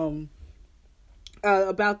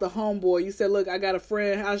 about the homeboy. You said, look, I got a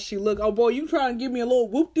friend. How does she look? Oh, boy, you trying to give me a little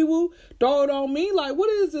whoop-de-woo? Throw it on me? Like, what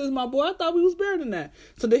is this, my boy? I thought we was better than that.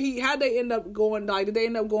 So how'd they end up going, like, did they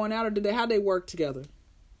end up going out, or how'd they work together?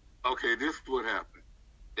 Okay, this is what happened.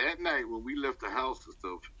 That night when we left the house and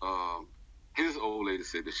stuff, his old lady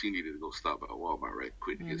said that she needed to go stop by Walmart right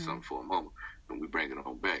quick to get something for a mama, and we bring it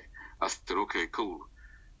on back. I said, okay, cool.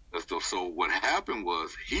 So what happened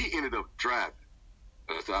was he ended up driving.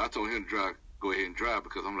 So I told him to go ahead and drive,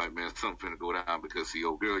 because I'm like, man, something finna go down, because the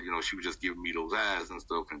old girl, she was just giving me those eyes and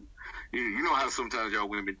stuff, and you know how sometimes y'all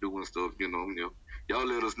women doing stuff, y'all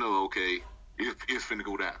let us know, okay, it's finna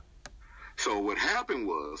go down. So what happened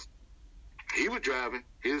was, he was driving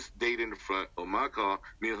his date in the front of my car,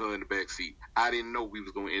 me and her in the back seat. I didn't know we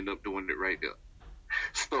was gonna end up doing it right there.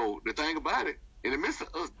 So the thing about it, in the midst of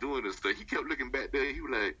us doing this stuff, he kept looking back there. He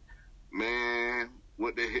was like, man,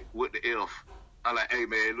 what the F? I'm like, hey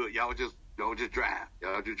man, look, y'all just drive.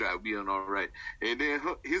 Y'all just drive. We'll be all right. And then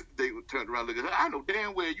his date turned around looking at her. I know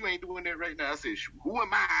damn well you ain't doing that right now. I said, who am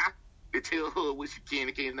I to tell her what she can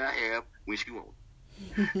and cannot have when she wants?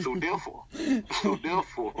 So therefore,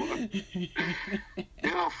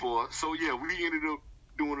 so yeah, we ended up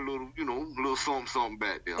doing a little something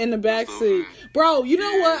back there. In the back seat. Bro, you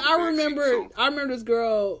know what? I remember this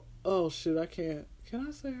girl. Oh shit, I can't. Can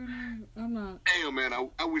I say her name? I'm not. Damn, man,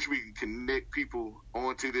 I wish we could connect people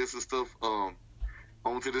onto this and stuff,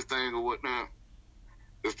 onto this thing or whatnot,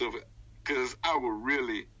 and stuff, because I would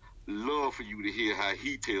really love for you to hear how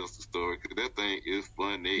he tells the story, because that thing is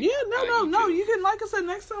funny. Yeah, no. You can, like I said,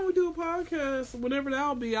 next time we do a podcast, whatever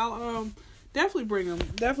that'll be, I'll definitely bring him.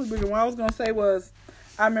 What I was gonna say was,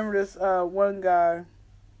 I remember this one guy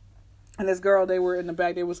and this girl. They were in the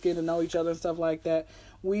back. They was getting to know each other and stuff like that.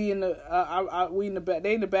 We in the back.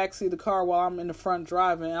 They in the back seat of the car while I'm in the front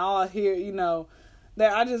driving. And all I hear,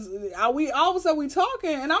 that we all of a sudden we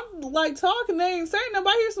talking, and I'm like talking, they ain't saying nothing.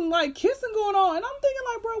 I hear some like kissing going on, and I'm thinking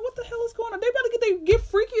like, bro, what the hell is going on? They better get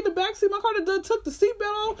freaky in the backseat of my car. That took the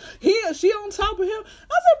seatbelt on. She on top of him.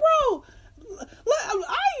 I said, bro,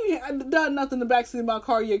 I ain't done nothing in the backseat of my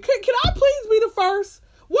car yet. Can I please be the first?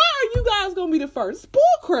 Why are you guys gonna be the first? It's bull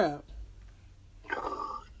crap.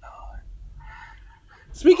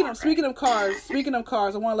 Speaking of cars,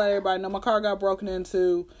 I want to let everybody know my car got broken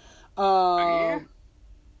into. I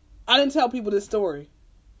didn't tell people this story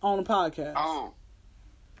on the podcast. Oh.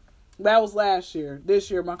 That was last year. This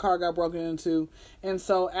year, my car got broken into, and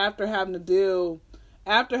so after having to deal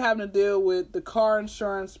with the car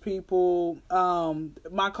insurance people,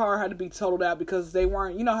 my car had to be totaled out because they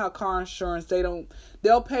weren't. You know how car insurance,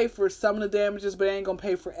 they'll pay for some of the damages, but they ain't gonna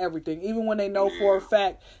pay for everything. Even when they know for a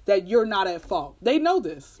fact that you're not at fault, they know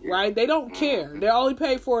this, right? They don't care. They only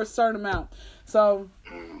pay for a certain amount. So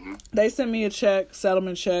they sent me a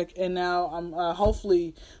settlement check, and now I'm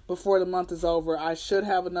hopefully before the month is over, I should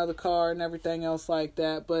have another car and everything else like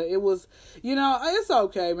that. But it was, it's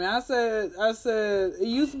okay, man. I said it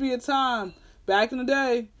used to be a time back in the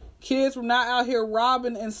day, kids were not out here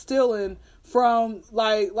robbing and stealing from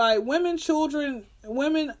like women,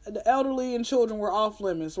 the elderly and children were off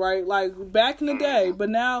limits, right? Like back in the day, but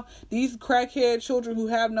now these crackhead children who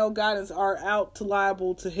have no guidance are out to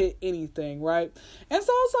liable to hit anything, right? And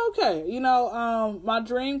so it's okay. My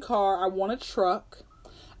dream car, I want a truck.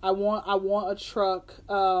 I want a truck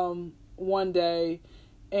one day,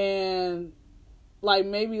 and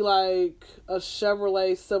maybe a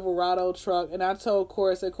Chevrolet Silverado truck. And I told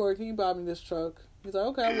Corey, I said, Corey, can you buy me this truck? He's like,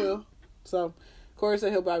 okay, I will. So Corey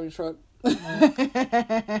said he'll buy me a truck.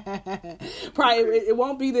 Probably it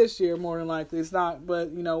won't be this year, more than likely. It's not,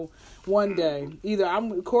 but one day either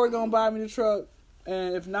Corey gonna buy me the truck,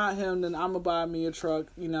 and if not him, then I'm gonna buy me a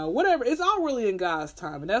truck. Whatever. It's all really in God's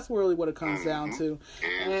time, and that's really what it comes down to.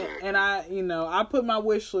 And I put my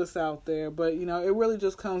wish list out there, but it really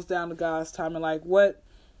just comes down to God's time and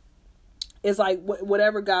it's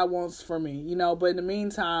whatever God wants for me, But in the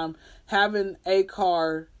meantime, having a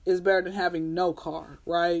car is better than having no car,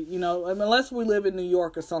 right? Unless we live in New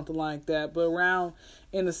York or something like that. But around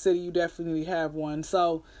in the city, you definitely have one.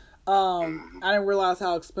 So, I didn't realize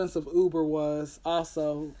how expensive Uber was.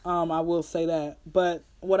 Also, I will say that. But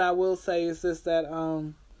what I will say is this: that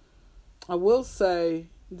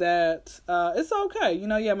it's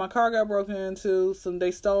okay. My car got broken into. They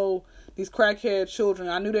stole these crackhead children.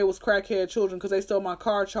 I knew they was crackhead children because they stole my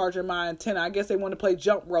car charger and my antenna. I guess they wanted to play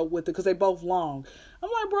jump rope with it because they both long. I'm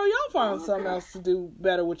like, bro, y'all find something else to do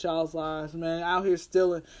better with y'all's lives, man. Out here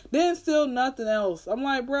stealing. Didn't steal nothing else. I'm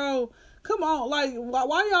like, bro, come on.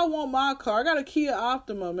 Why y'all want my car? I got a Kia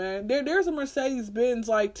Optima, man. There's a Mercedes-Benz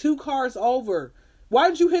 2 cars over. Why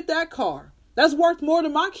did you hit that car? That's worth more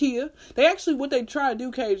than my Kia. They actually, what they tried to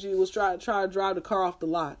do, KG, was try to drive the car off the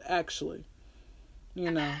lot, actually.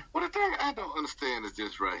 You know. Well, the thing I don't understand is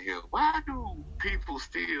this right here. Why do people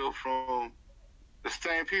steal from the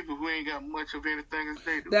same people who ain't got much of anything as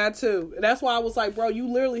they do? That too. That's why I was like, bro, you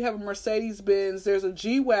literally have a Mercedes-Benz. There's a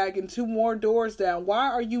G-Wagon, 2 more doors down. Why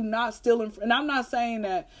are you not stealing? And I'm not saying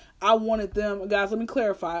that I wanted them. Guys, let me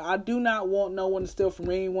clarify. I do not want no one to steal from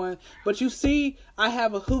anyone. But you see, I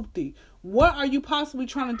have a hoopty. What are you possibly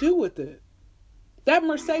trying to do with it? That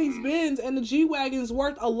Mercedes-Benz and the G-Wagon is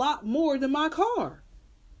worth a lot more than my car.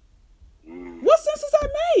 What sense does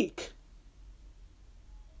that make?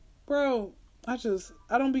 Bro, I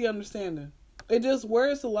don't be understanding. It just,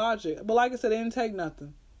 where's the logic? But like I said, they didn't take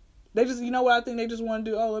nothing. They just, you know what I think they just want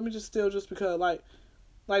to do? Oh, let me just steal just because, like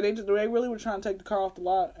they really were trying to take the car off the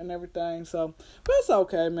lot and everything. So, but it's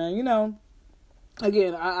okay, man. You know,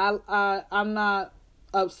 again, I'm not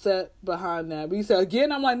upset behind that. But you said,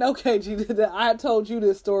 again, I'm like, no, KG, I had told you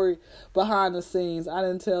this story behind the scenes. I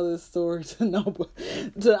didn't tell this story to nobody.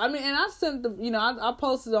 And I sent I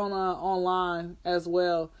posted on online as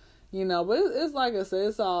well, you know, but it's like I said,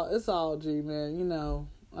 it's all G, man, you know.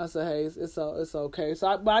 I said, hey, it's okay.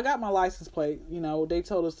 But I got my license plate, you know. They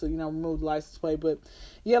told us to, you know, remove the license plate, but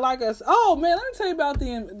yeah, like I said, oh man, let me tell you about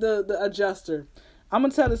the adjuster. I'm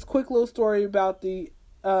gonna tell this quick little story about the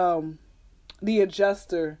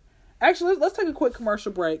adjuster. Actually, let's take a quick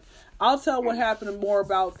commercial break. I'll tell what happened more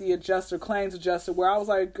about the adjuster, claims adjuster, where I was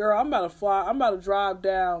like, girl, I'm about to drive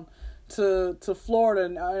down to Florida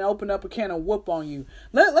and open up a can of whoop on you.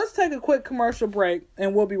 Let's take a quick commercial break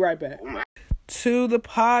and we'll be right back. To the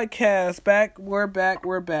podcast. We're back.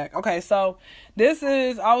 Okay, so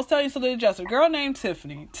I was telling you, so the adjuster, girl named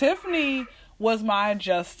Tiffany. Tiffany was my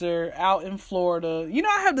adjuster out in Florida. You know,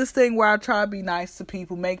 I have this thing where I try to be nice to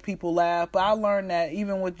people, make people laugh, but I learned that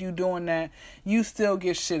even with you doing that, you still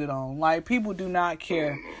get shitted on. Like, people do not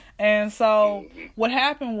care. And so what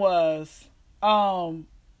happened was, I'm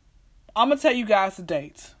going to tell you guys the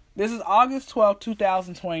dates. This is August 12th,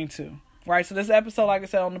 2022. Right? So this episode, like I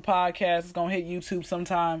said on the podcast, is going to hit YouTube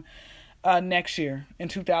sometime next year in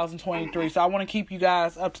 2023. So I want to keep you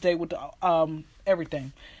guys up to date with the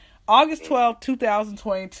everything. August 12th,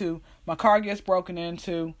 2022, my car gets broken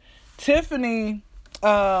into. Tiffany,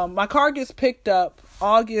 my car gets picked up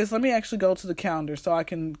August. Let me actually go to the calendar so I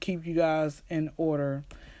can keep you guys in order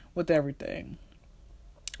with everything.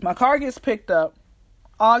 My car gets picked up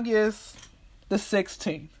August the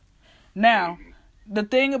 16th. Now, the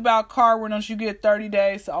thing about car rentals, you get 30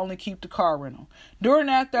 days to only keep the car rental. During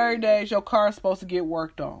that 30 days, your car is supposed to get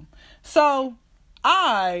worked on. So,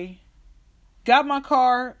 I got my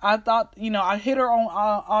car. I thought, I hit her on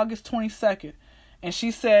August 22nd. And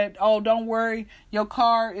she said, oh, don't worry. Your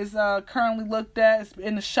car is currently looked at. It's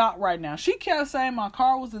in the shop right now. She kept saying my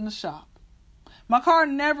car was in the shop. My car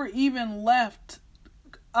never even left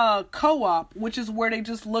co-op, which is where they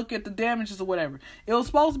just look at the damages or whatever. It was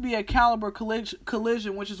supposed to be a caliber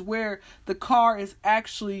collision, which is where the car is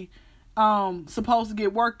actually supposed to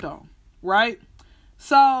get worked on, right?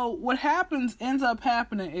 So what ends up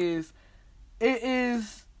happening is, it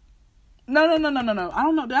is no. I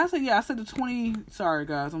don't know. Did I say, yeah, I said the 20. Sorry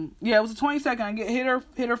guys. It was the 22nd. I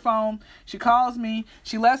hit her phone. She calls me.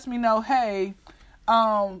 She lets me know, hey,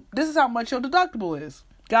 this is how much your deductible is.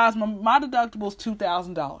 Guys, my deductible is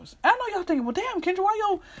 $2,000. I know y'all thinking, well, damn, Kendra,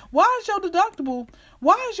 why is your deductible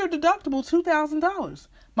 $2,000?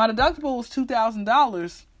 My deductible was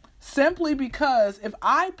 $2,000 simply because if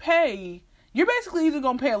I pay, you're basically either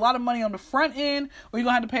going to pay a lot of money on the front end or you're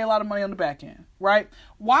going to have to pay a lot of money on the back end, right?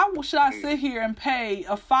 Why should I sit here and pay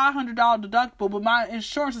a $500 deductible, but my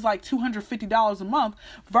insurance is like $250 a month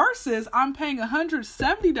versus I'm paying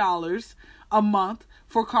 $170 a month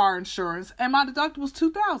for car insurance, and my deductible is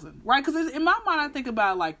 $2,000, right? Because in my mind, I think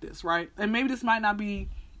about it like this, right? And maybe this might not be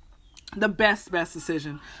the best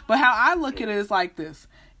decision, but how I look at it is like this: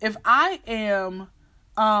 if I am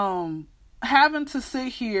having to sit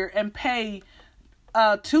here and pay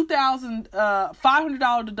 $2,500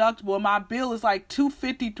 deductible, and my bill is like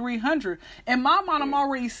 $250, $300. In my mind, I'm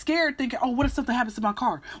already scared, thinking, "Oh, what if something happens to my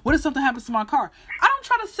car? What if something happens to my car?" I don't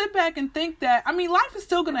try to sit back and think that. I mean, life is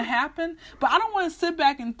still gonna happen, but I don't want to sit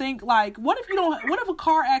back and think like, what if a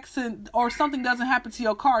car accident or something doesn't happen to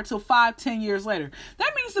your car until 5-10 years later?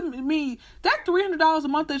 That means to me that $300 a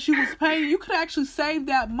month that you was paying, you could actually save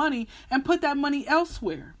that money and put that money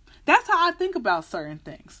elsewhere. That's how I think about certain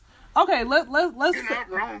things. Okay, let's. You're not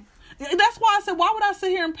wrong. That's why I said, why would I sit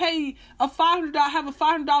here and pay have a $500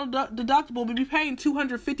 deductible, but be paying $250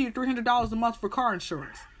 or $300 a month for car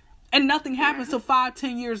insurance, and nothing happens till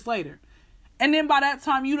 5-10 years later? And then by that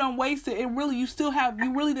time you done wasted it. Really, you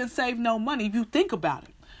really didn't save no money if you think about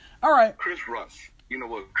it. All right. Chris Ross, you know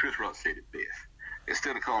what? Chris Ross said it best.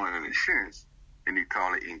 Instead of calling it insurance, and you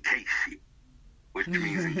call it in case shit, which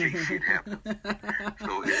means in case shit happens.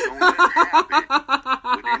 So if something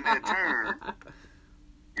happen within that term,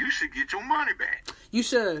 you should get your money back. You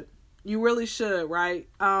should. You really should, right?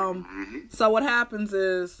 So what happens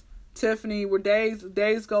is, Tiffany, where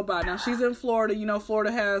days go by. Now, she's in Florida. You know,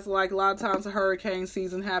 Florida has, like, a lot of times a hurricane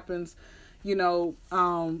season happens, you know,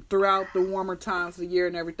 throughout the warmer times of the year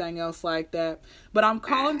and everything else like that. But I'm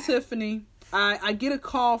calling Tiffany. I get a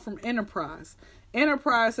call from Enterprise.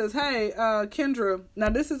 Enterprise says, hey, Kendra, now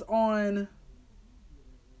this is on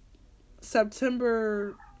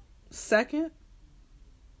September 2nd.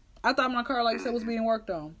 I thought my car, like I said, was being worked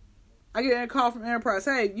on. I get a call from Enterprise.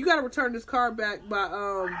 Hey, you got to return this car back by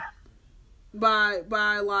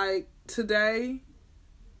like today.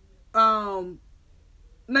 They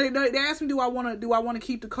asked me, do I want to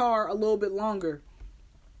keep the car a little bit longer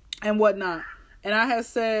and whatnot. And I had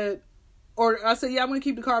said, yeah, I'm going to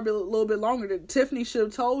keep the car a little bit longer. That Tiffany should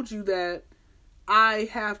have told you that I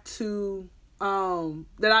have to,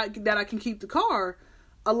 that I can keep the car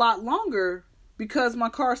a lot longer because my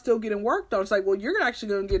car's still getting worked on. It's like, well, you're actually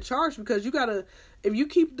going to get charged because if you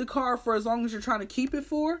keep the car for as long as you're trying to keep it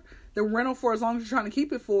for, the rental for as long as you're trying to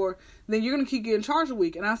keep it for, then you're going to keep getting charged a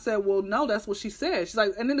week. And I said, well, no, that's what she said. She's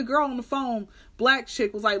like, and then the girl on the phone, black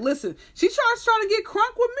chick, was like, listen, she trying to get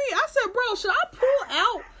crunk with me. I said, bro, should I pull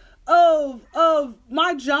out of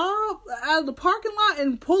my job out of the parking lot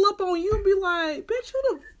and pull up on you and be like, bitch, who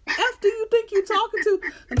the F do you think you're talking to?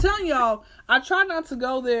 I'm telling y'all, I try not to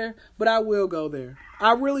go there, but I will go there.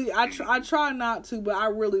 I try not to, but I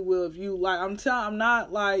really will. If you like, I'm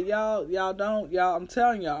not like y'all don't, I'm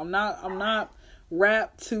telling y'all, I'm not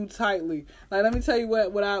wrapped too tightly. Like, let me tell you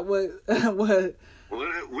what, how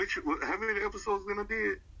many episodes gonna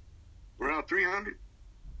be? Around 300?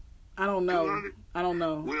 I don't know. 200? I don't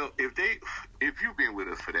know. Well, if you've been with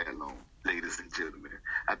us for that long, ladies and gentlemen,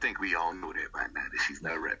 I think we all know that by now that she's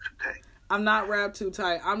not wrapped too tight. I'm not wrapped too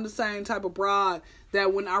tight. I'm the same type of broad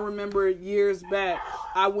that when I remember years back,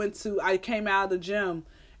 I came out of the gym,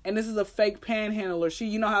 and this is a fake panhandler.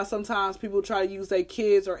 You know how sometimes people try to use their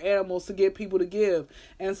kids or animals to get people to give.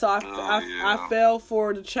 And so I fell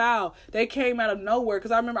for the child. They came out of nowhere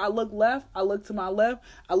because I remember I looked left, I looked to my left,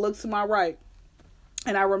 I looked to my right.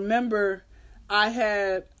 And I remember I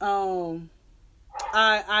had,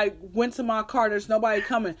 I went to my car. There's nobody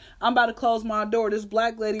coming. I'm about to close my door. This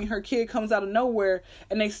black lady and her kid comes out of nowhere,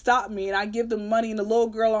 and they stop me, and I give them money, and the little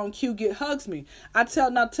girl on cue hugs me.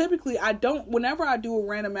 Now typically I don't, whenever I do a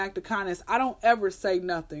random act of kindness, I don't ever say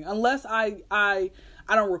nothing unless I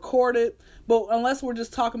don't record it. But unless we're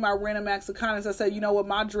just talking about random acts of kindness, I say, you know what,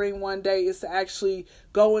 my dream one day is to actually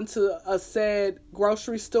go into a said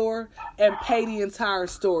grocery store and pay the entire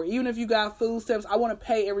store. Even if you got food stamps, I want to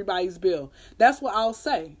pay everybody's bill. That's what I'll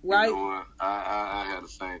say, right? You know what? I had the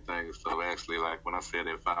same thing. So actually, like when I said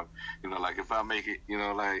if I make it,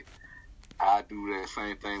 like I do that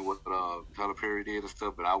same thing what Tyler Perry did and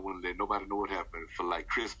stuff, but I wouldn't let nobody know what happened. For like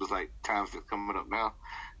Christmas, like times that's coming up now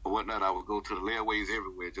or whatnot, I would go to the layaways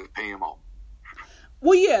everywhere, just pay them off.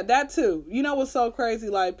 Well, yeah, that too. You know what's so crazy?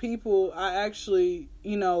 Like, people, I actually,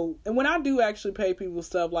 and when I do actually pay people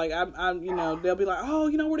stuff, like, I'm they'll be like, oh,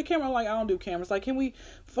 where the camera? I'm like, I don't do cameras. Like, can we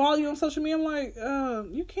follow you on social media? I'm like,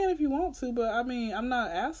 you can if you want to, but I mean, I'm not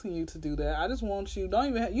asking you to do that. I just want you, you don't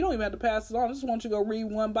even have to pass it on. I just want you to go read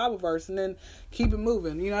one Bible verse and then keep it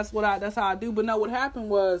moving. That's how I do. But no, what happened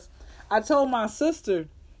was, I told my sister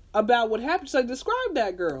about what happened. So I described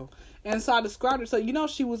that girl. And so I described her. So,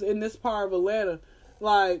 she was in this part of Atlanta,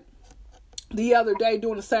 like, the other day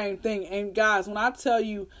doing the same thing. And guys, when I tell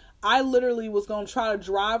you, I literally was going to try to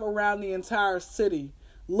drive around the entire city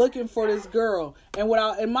looking for this girl.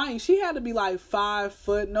 And mind you, she had to be like 5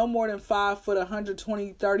 foot, no more than 5 foot,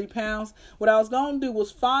 120, 30 pounds. What I was going to do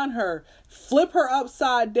was find her, flip her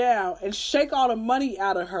upside down, and shake all the money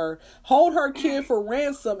out of her, hold her kid for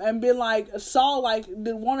ransom, and been like,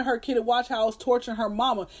 wanted her kid to watch how I was torturing her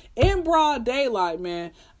mama in broad daylight,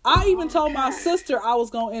 man. I even told my sister I was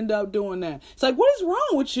going to end up doing that. It's like, what is wrong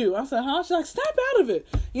with you? I said, huh? She's like, snap out of it.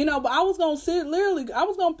 But I was going to I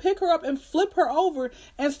was going to pick her up and flip her over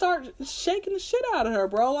and start shaking the shit out of her,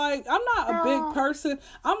 bro. Like, I'm not a big person.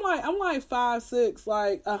 I'm like 5'6",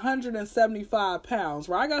 like 175 pounds,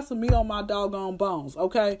 right? I got some meat on my doggone bones,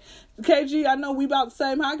 okay? KG, I know we about the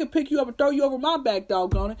same height. I can pick you up and throw you over my back,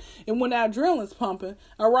 doggone it. And when that adrenaline's pumping,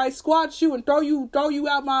 all right, squat you and throw you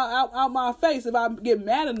out my face if I get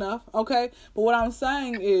mad enough, okay? But what I'm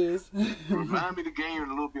saying is... Remind me to gain a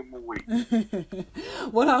little bit more weight.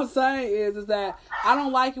 What I'm saying is that I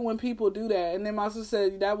don't like it when people do that. And then my sister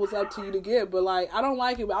said, that was up to you to get. But, like, I don't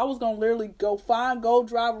like it. But I was going to literally go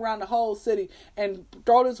drive around the whole city and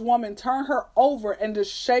throw this woman, turn her over, and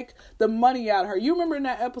just shake the money out of her. You remember in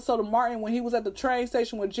that episode of Martin when he was at the train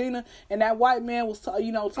station with Gina and that white man was,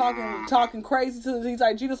 talking crazy to her. He's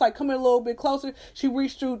like, Gina's like, come here a little bit closer. She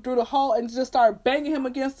reached through the hall and just started banging him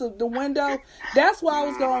against the window. That's what I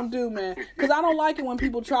was going to do, man. Because I don't like it when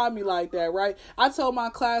people try me like that, right? I told my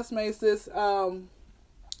classmates this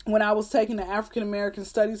when I was taking the African American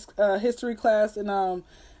Studies history class in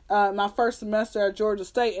my first semester at Georgia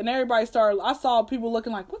State, and I saw people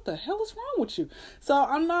looking like, what the hell is wrong with you? So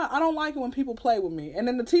I don't like it when people play with me. And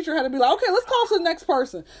then the teacher had to be like, okay, let's call to the next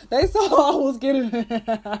person. They saw I was getting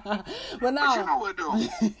but no. But you know what, though?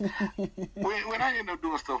 when I end up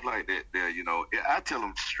doing stuff like that, I tell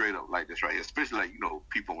them straight up like this, right? Especially like,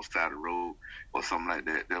 people on the side of the road or something like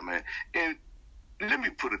that, man. And let me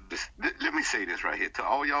say this right here to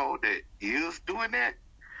all y'all that is doing that.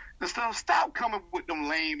 Stop coming with them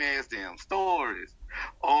lame ass damn stories.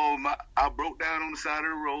 Oh, I broke down on the side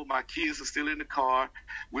of the road. My kids are still in the car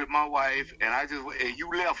with my wife, and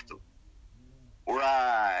you left them.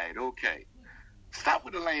 Right? Okay. Stop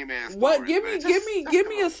with the lame ass stories. What? Give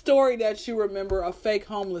me a story that you remember a fake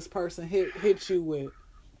homeless person hit you with.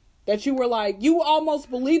 That you were like, you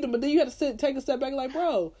almost believed him, but then you had to take a step back, like,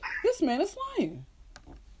 bro, this man is lying.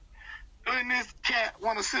 And this cat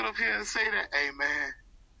want to sit up here and say that, hey man.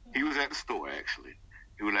 He was at the store, actually.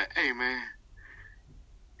 He was like, hey, man,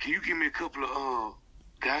 can you give me a couple of,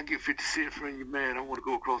 can I get 50 cents from you, man? I want to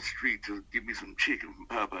go across the street to give me some chicken from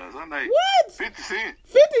Popeyes. I'm like, what? 50 cents?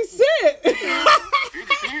 50 cents?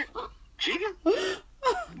 50 cents? Chicken?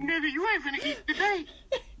 Nigga, you ain't finna eat today.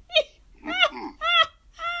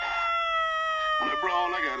 I'm like, bro,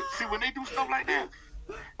 all I got is, see, when they do stuff like that,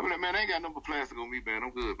 I'm like, man, I ain't got no plastic on me, man.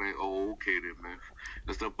 I'm good, man. Oh, okay then, man.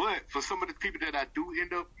 And stuff. But for some of the people that I do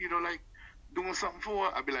end up, like, doing something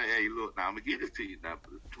for, I be like, hey, look, now I'm gonna give this to you. Now,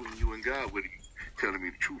 between you and God, whether you telling me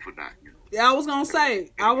the truth or not, Yeah, I was gonna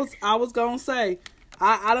say, I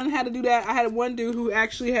didn't have to do that. I had one dude who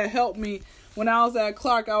actually had helped me when I was at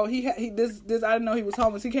Clark. I didn't know he was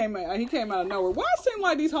homeless. He came out of nowhere. Why it seem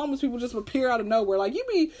like these homeless people just appear out of nowhere? Like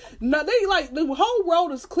they like the whole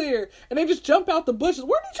road is clear and they just jump out the bushes.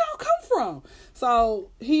 Where did y'all come from?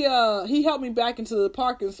 So he helped me back into the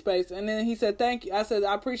parking space, and then he said thank you. I said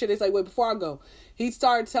I appreciate it. He's like, wait, before I go, he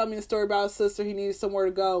started telling me a story about his sister. He needed somewhere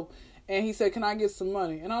to go. And he said, can I get some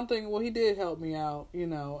money? And I'm thinking, well, he did help me out,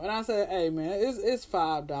 And I said, hey, man, it's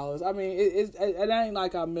 $5. I mean, it ain't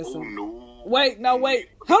like I'm missing. Oh, no. Wait.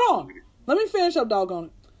 Hold on. Let me finish up, doggone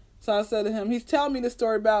it. So I said to him, he's telling me the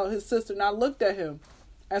story about his sister. And I looked at him.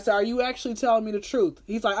 I said, are you actually telling me the truth?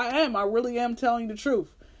 He's like, I am. I really am telling you the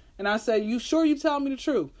truth. And I said, you sure you telling me the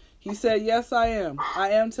truth? He said, yes, I am.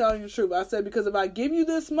 I am telling you the truth. I said, because if I give you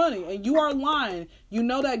this money and you are lying, you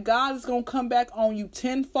know that God is going to come back on you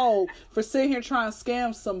tenfold for sitting here trying to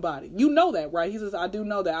scam somebody. You know that, right? He says, I do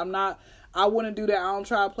know that. I wouldn't do that. I don't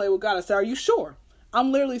try to play with God. I said, are you sure?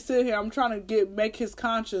 I'm literally sitting here. I'm trying to make his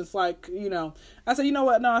conscience like, I said, you know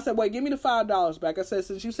what? No, I said, wait, give me the $5 back. I said,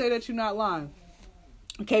 since you say that you're not lying.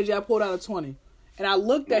 KJ, I pulled out a 20. And I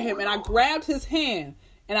looked at him and I grabbed his hand.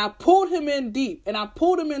 And I pulled him in deep, and I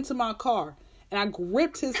pulled him into my car, and I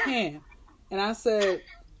gripped his hand, and I said,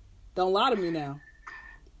 don't lie to me now.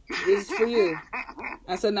 This is for you.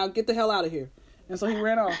 I said, now get the hell out of here. And so he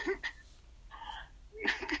ran off.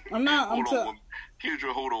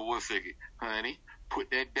 Kendra, hold on 1 second. Honey, put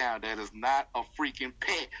that down. That is not a freaking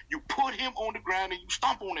pet. You put him on the ground and you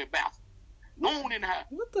stomp on that bastard. Go on in the house.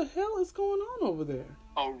 What the hell is going on over there?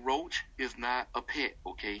 A roach is not a pet,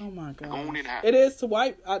 okay? Oh my God. Go on in the house. It is to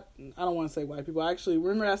white. I don't want to say white people. Actually,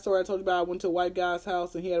 remember that story I told you about? I went to a white guy's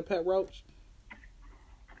house and he had a pet roach.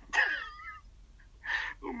 I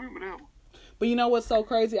remember that one. But you know what's so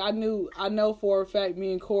crazy? I know for a fact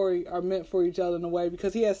me and Corey are meant for each other in a way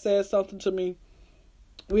because he had said something to me.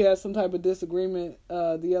 We had some type of disagreement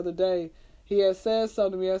the other day. He had said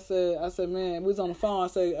something to me. I said, man, we was on the phone. I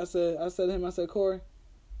said to him, I said, Corey,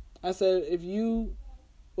 I said, if we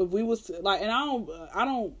was like, and I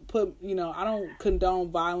don't put, I don't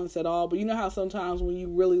condone violence at all. But you know how sometimes when you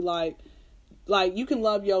really like you can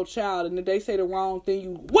love your child and if they say the wrong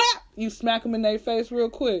thing, you smack them in their face real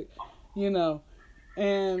quick, and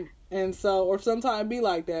so, or sometimes be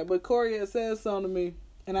like that. But Corey had said something to me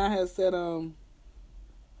and I had said, and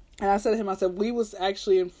I said to him, I said, we was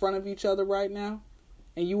actually in front of each other right now,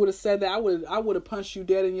 and you would have said that, I would have punched you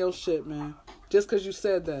dead in your shit, man, just because you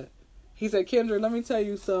said that. He said, Kendra, let me tell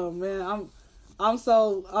you something, man.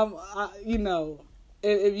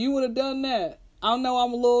 If you would have done that, I know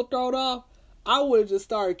I'm a little thrown off. I would have just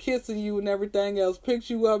started kissing you and everything else,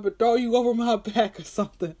 picked you up and throw you over my back or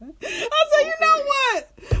something. I said, you know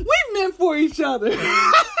what? We meant for each other.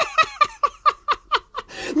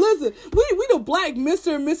 Listen, we the black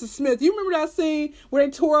Mr. and Mrs. Smith. You remember that scene where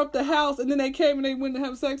they tore up the house and then they came and they went to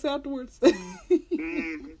have sex afterwards?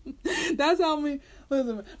 That's how we...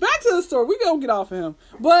 Listen, back to the story. We gonna get off of him.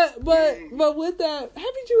 But with that,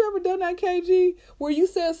 haven't you ever done that, KG? Where you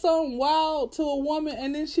said something wild to a woman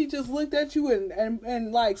and then she just looked at you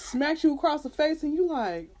and like smacked you across the face and you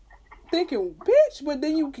like thinking, bitch, but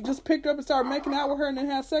then you just picked her up and started making out with her and then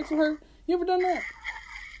had sex with her? You ever done that?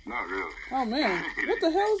 Not really. Oh man, what the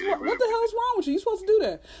hell is wrong with you? You supposed to do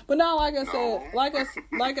that. But now, like I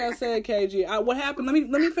said, KG, what happened? Let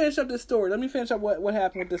me finish up this story. Let me finish up what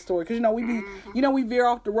happened with this story, because we veer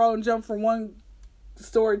off the road and jump from one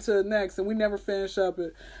story to the next, and we never finish up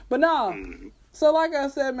it. But no. So like I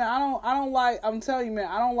said, man, I don't like. I'm telling you, man,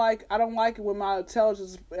 I don't like it when my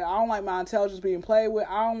intelligence. I don't like my intelligence being played with.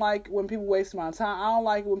 I don't like when people waste my time. I don't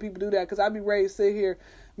like it when people do that, because I be ready to sit here.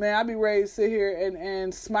 Man, I'd be ready to sit here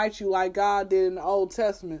and smite you like God did in the Old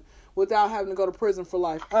Testament without having to go to prison for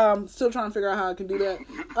life. Still trying to figure out how I can do that.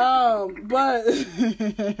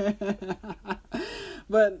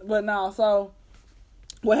 But no, so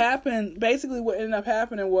what happened, basically what ended up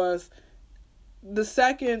happening was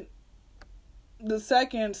September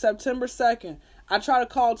 2nd, I try to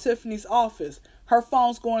call Tiffany's office. Her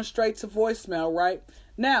phone's going straight to voicemail, right?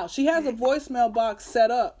 Now, she has a voicemail box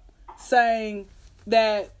set up saying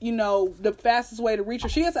that, the fastest way to reach her.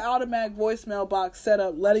 She has an automatic voicemail box set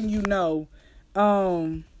up letting you know.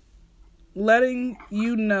 Sorry,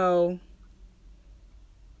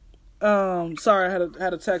 I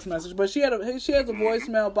had a text message, but she has a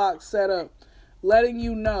voicemail box set up letting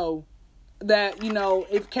you know that,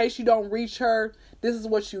 in case you don't reach her, this is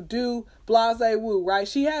what you do, blase woo, right?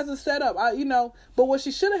 She has it set up, but what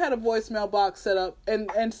she should have had a voicemail box set up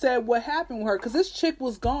and said what happened with her, because this chick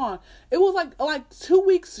was gone. It was like 2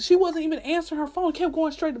 weeks, she wasn't even answering her phone, kept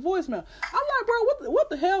going straight to voicemail. I'm like, bro, what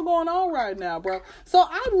the hell going on right now, bro? So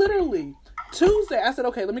I literally, Tuesday, I said,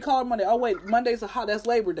 okay, let me call her Monday. Oh, wait, Monday's that's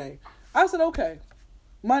Labor Day. I said, okay,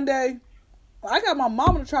 Monday, I got my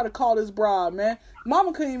mama to try to call this broad, man.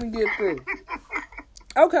 Mama couldn't even get through.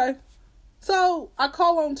 Okay. So I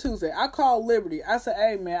call on Tuesday. I call Liberty. I said,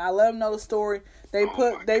 "Hey man, I let them know the story. They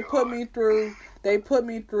put me through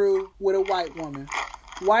with a white woman,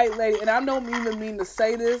 white lady." And I don't even mean to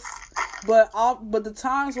say this, but the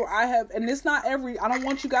times where I have, and it's not every. I don't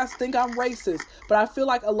want you guys to think I'm racist, but I feel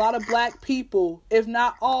like a lot of black people, if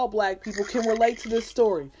not all black people, can relate to this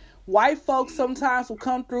story. White folks sometimes will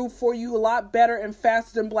come through for you a lot better and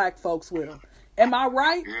faster than black folks will. Am I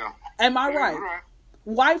right? Yeah. Am I right?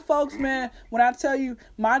 White folks, man, when I tell you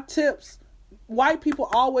my tips, white people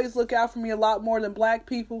always look out for me a lot more than black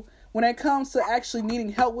people. When it comes to actually needing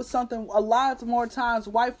help with something, a lot more times,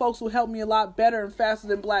 white folks will help me a lot better and faster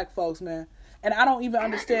than black folks, man. And I don't even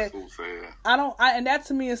understand. So and that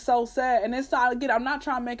to me is so sad. And it's not, again, I'm not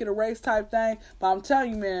trying to make it a race type thing, but I'm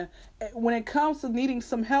telling you, man, when it comes to needing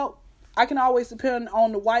some help, I can always depend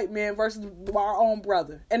on the white man versus our own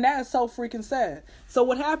brother. And that is so freaking sad. So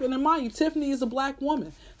what happened, and mind you, Tiffany is a black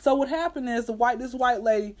woman. So what happened is this white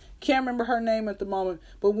lady, can't remember her name at the moment,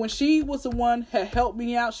 but when she was the one had helped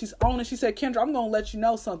me out, she's on it. She said, Kendra, I'm going to let you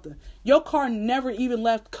know something. Your car never even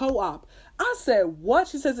left co-op. I said, what?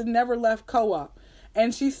 She says it never left co-op.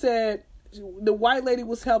 And she said the white lady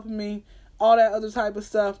was helping me, all that other type of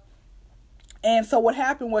stuff. And so what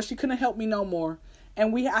happened was she couldn't help me no more.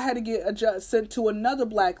 And I had to get sent to another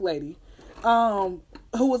black lady, who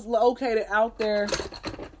was located out there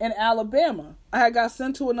in Alabama. I had got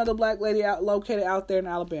sent to another black lady located out there in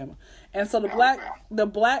Alabama. And so the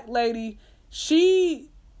black lady, she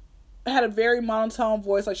had a very monotone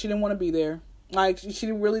voice, like she didn't want to be there. Like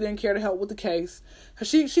she really didn't care to help with the case.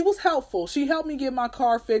 She was helpful. She helped me get my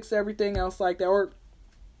car fixed, everything else like that, or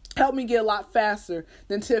helped me get a lot faster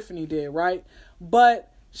than Tiffany did, right? But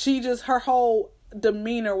her whole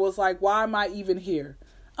demeanor was like, why am I even here?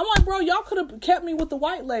 I'm like, bro, y'all could have kept me with the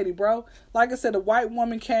white lady, bro. Like I said, the white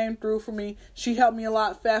woman came through for me. She helped me a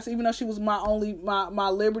lot faster, even though she was my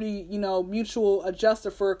Liberty, mutual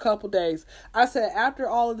adjuster for a couple days. I said, after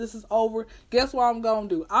all of this is over, guess what I'm gonna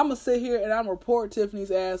do? I'm gonna sit here and I'm gonna report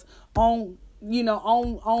Tiffany's ass on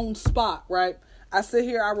spot, right? I sit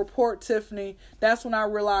here, I report Tiffany. That's when I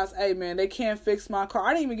realized, hey man, they can't fix my car.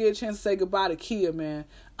 I didn't even get a chance to say goodbye to Kia, man.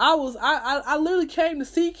 I literally came to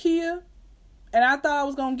see Kia, And I thought I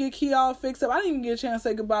was going to get Key all fixed up. I didn't even get a chance to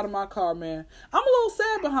say goodbye to my car, man. I'm a little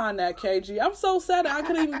sad behind that, KG. I'm so sad that I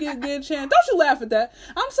couldn't even get a chance. Don't you laugh at that.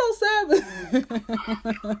 I'm so sad.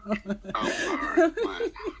 I'm sorry,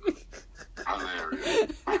 but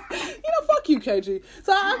hilarious. Fuck you, KG.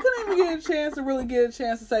 So I couldn't even get a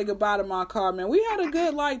chance to say goodbye to my car, man. We had a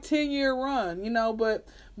good, 10-year run,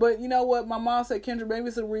 but you know what? My mom said, Kendra, maybe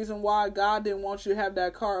it's the reason why God didn't want you to have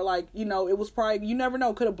that car. It was probably, you never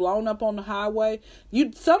know, could have blown up on the highway.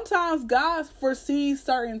 Sometimes God foresees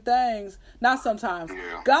certain things. Not sometimes.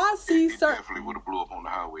 Yeah. God sees certain. Definitely would have blew up on the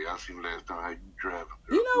highway. I seen last time how you driving.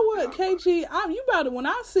 You know what, KG? When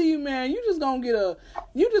I see you, man, you just gonna get a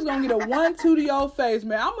 1-2 to your face,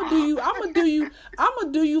 man. I'm gonna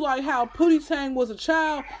do you like how Pootie Tang was a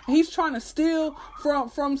child and he's trying to steal from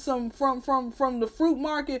the fruit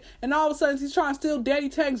market, and all of a sudden he's trying to steal Daddy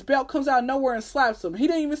Tang's belt, comes out of nowhere and slaps him. He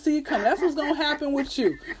didn't even see it coming. That's what's gonna happen with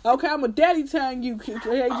you. Okay, I'm a Daddy Tang you,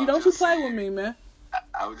 KG. Don't you play with me, man.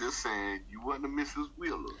 I was just saying you wasn't a Mrs.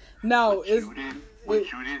 Wheeler. No, you didn't.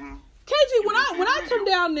 KG, when I come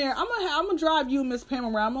down there, I'm gonna drive you and Miss Pam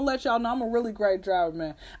around. I'm gonna let y'all know I'm a really great driver,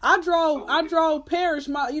 man. I drove Parrish,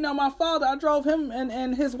 my father. I drove him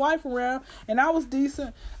and his wife around, and I was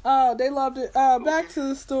decent. They loved it. Back to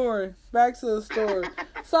the story. But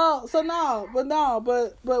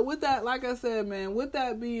with that, like I said, man. With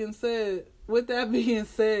that being said,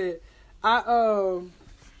 I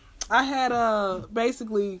had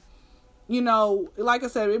basically. Like I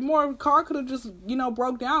said, car could have just,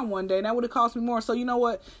 broke down one day, and that would have cost me more. So, you know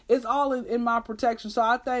what? It's all in my protection. So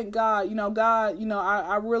I thank God,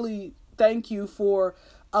 I really thank you for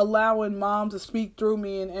allowing Mom to speak through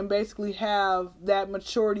me and basically have that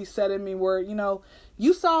maturity set in me where,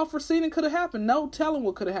 you saw foreseen it could have happened. No telling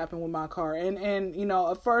what could have happened with my car. And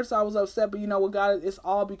at first I was upset, but what, God, it's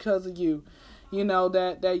all because of you,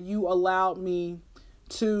 that you allowed me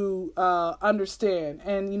to understand,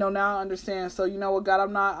 and now I understand. So what, God,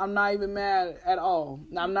 I'm not even mad at all.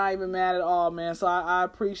 I'm not even mad at all, man. So I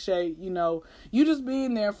appreciate you just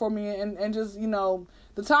being there for me, and just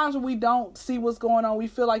the times when we don't see what's going on, we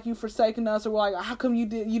feel like you forsaken us, or we're like, how come you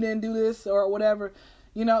didn't do this or whatever.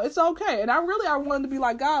 It's okay. And I wanted to be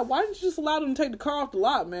like, God, why didn't you just allow them to take the car off the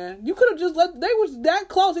lot, man? You could have just they was that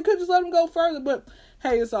close. You could have just let them go further. But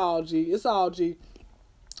hey, it's all G. It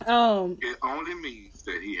only means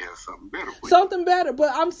that he has something better for you. Something better, but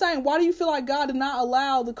I'm saying, why do you feel like God did not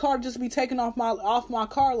allow the car to just be taken off my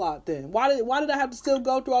car lot then? Why did I have to still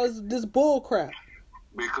go through all this bull crap?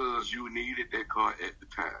 Because you needed that car at the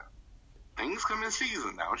time. Things come in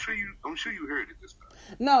season now. I'm sure you heard it this time.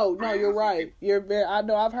 No, you're right. I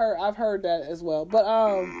know I've heard that as well. But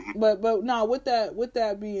but no, with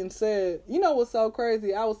that being said, what's so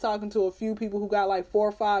crazy? I was talking to a few people who got 4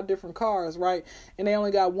 or 5 different cars, right? And they only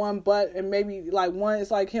got one butt, and maybe one is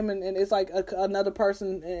him and it's another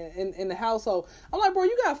person in the household. I'm like, bro,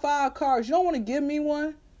 you got 5 cars. You don't want to give me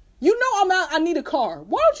one? I'm out. I need a car.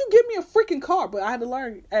 Why don't you give me a freaking car? But I had to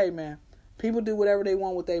learn. Hey, man, people do whatever they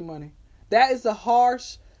want with their money. That is a hard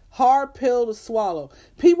pill to swallow.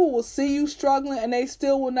 People will see you struggling and they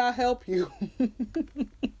still will not help you. I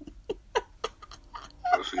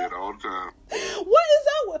see it all the time. What is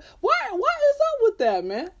up? Why is up with that,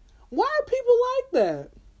 man? Why are people like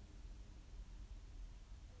that?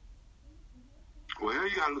 Well,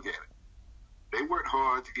 you gotta look at it. They worked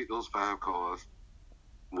hard to get those 5 cars.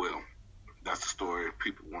 Well, that's the story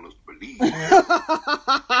people want us to believe.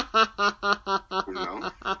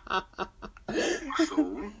 So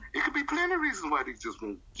it could be plenty of reasons why they just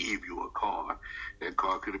won't give you a car. That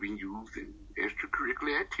car could have been used in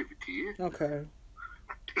extracurricular activity. Okay.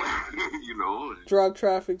 Drug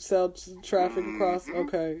traffic, cell traffic across.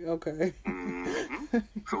 Okay. Mm-hmm.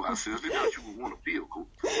 So I seriously thought you would want a vehicle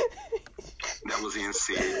that was in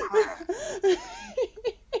said crime.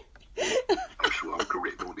 I'm sure I'm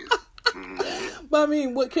correct on this. Mm-hmm. But I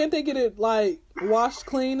mean, can't they get it washed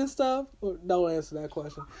clean and stuff? Don't answer that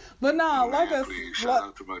question. But no, please, shout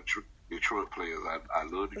out to my Detroit players. I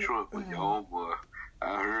love Detroit, but y'all, boy,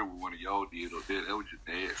 I heard what one of y'all did up there. That was just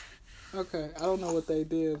nasty. Okay, I don't know what they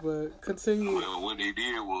did, but continue. Well, what they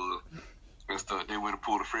did was they went to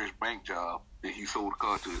pull a fresh bank job. Then he sold the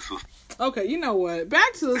car to his sister. Okay, you know what?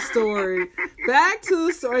 Back to the story.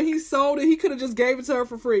 He sold it. He could have just gave it to her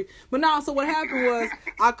for free. But no, so what happened was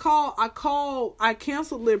I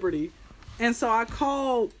canceled Liberty. And so I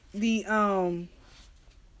called the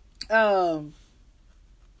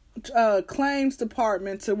claims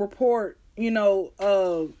department to report, what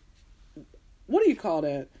do you call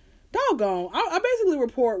that? Doggone. I basically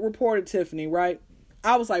reported Tiffany, right?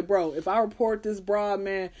 I was like, bro, if I report this broad,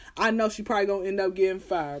 man, I know she probably gonna end up getting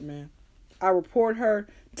fired, man. I report her.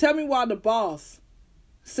 Tell me why the boss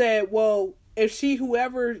said, well, if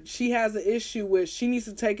whoever she has an issue with, she needs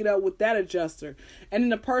to take it up with that adjuster. And then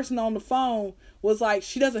the person on the phone was like,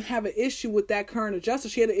 she doesn't have an issue with that current adjuster.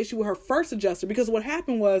 She had an issue with her first adjuster, because what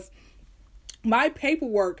happened was my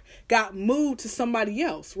paperwork got moved to somebody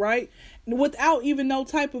else, right? Without even no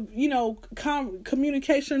type of,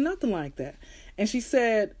 communication or nothing like that. And she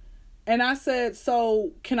said, and I said,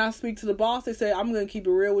 so can I speak to the boss? They said, I'm going to keep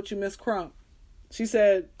it real with you, Miss Crump. She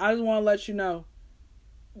said, I just want to let you know,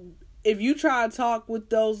 if you try to talk with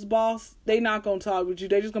those boss, they not gonna talk with you.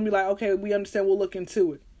 They just gonna be like, okay, we understand. We'll look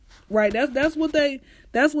into it. Right? That's what they're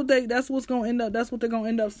gonna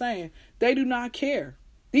end up saying. They do not care.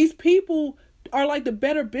 These people are like the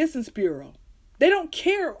Better Business Bureau. They don't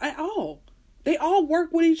care at all. They all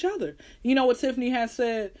work with each other. You know what Tiffany has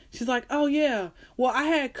said? She's like, oh yeah, well, I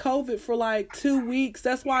had COVID for like 2 weeks.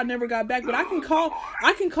 That's why I never got back. But I can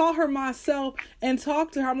call her myself and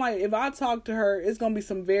talk to her. I'm like, if I talk to her, it's going to be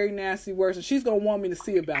some very nasty words. And she's going to want me to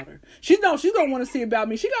see about her. She's going to want to see about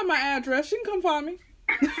me. She got my address. She can come find me.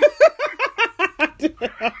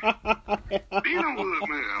 You know what,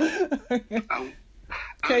 man?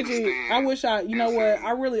 KG, I wish I'm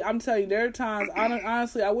telling you, there are times,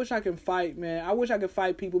 honestly, I wish I could fight, man. I wish I could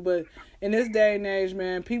fight people, but in this day and age,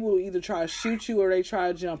 man, people either try to shoot you or they try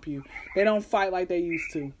to jump you. They don't fight like they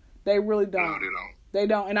used to. They really don't. No, they don't. They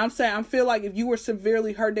don't. And I'm saying, I feel like if you were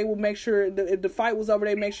severely hurt, they will make sure, if the fight was over,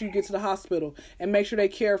 they make sure you get to the hospital and make sure they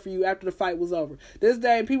care for you after the fight was over. This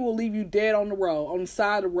day, people will leave you dead on the road, on the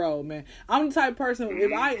side of the road, man. I'm the type of person,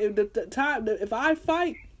 if I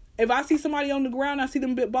fight, if I see somebody on the ground, I see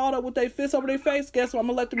them balled up with their fists over their face, guess what? I'm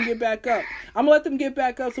going to let them get back up. I'm going to let them get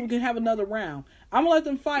back up so we can have another round. I'm going to let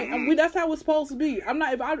them fight. That's how it's supposed to be. I'm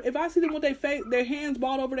not, if I see them with their hands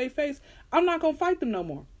balled over their face, I'm not going to fight them no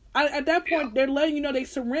more. At that point, they're letting you know they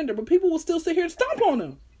surrender, but people will still sit here and stomp on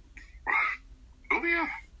them. Oh, yeah.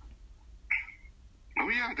 Oh,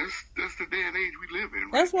 yeah, that's the day and age we live in.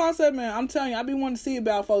 Right? That's why I said, man, I'm telling you, I be wanting to see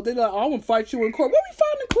about folks. They're like, oh, I'm going to fight you in court. What we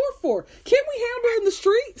fighting in court for? Can't we handle it in the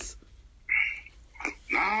streets?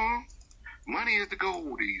 No. Money is the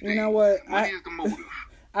goal these days. You know what? Money is the motive.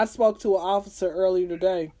 I spoke to an officer earlier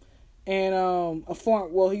today, and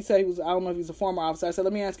he said he was, I don't know if he's a former officer. I said,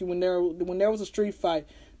 let me ask you, when there was a street fight,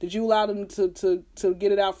 did you allow them to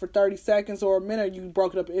get it out for 30 seconds or a minute, or you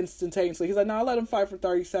broke it up instantaneously? He's like, no, I let them fight for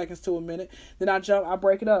 30 seconds to a minute. Then I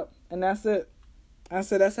break it up, and that's it. I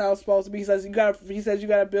said, that's how it's supposed to be. He says, you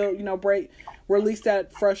gotta build, release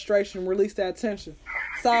that frustration, release that tension.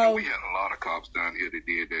 So we had a lot of cops down here that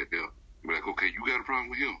did that there. Be like, okay, you got a problem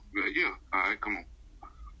with him? Be like, yeah, all right, come on.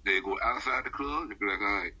 They go outside the club, they be like,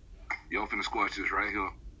 all right, y'all finna squash this right here.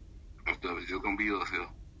 And stuff, it's just gonna be us here.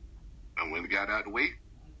 And when we got out the way,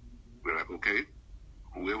 we're like, okay,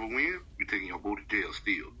 whoever wins, we taking your boat to jail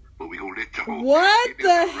still. But we gonna let y'all. What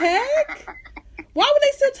the heck? Why would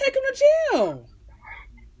they still take him to jail?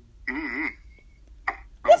 Mm-hmm.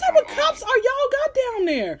 What type of cops are y'all got down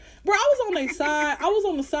there? Bro, I was on their side. I was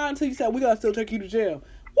on the side until you said, we gotta still take you to jail.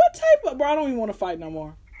 What type of... Bro, I don't even want to fight no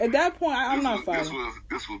more. At that point, I'm not fighting.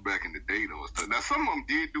 This was back in the day, though. Now, some of them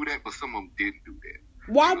did do that, but some of them didn't do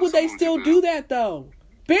that. Why would they still do that, though?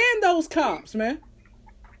 Ban those cops, man.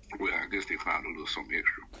 Well, I guess they found a little something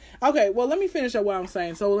extra. Okay, well, let me finish up what I'm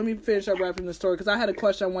saying. So let me finish up wrapping the story, because I had a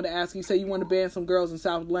question I wanted to ask you. You said you wanted to ban some girls in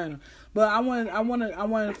South Atlanta, but I wanted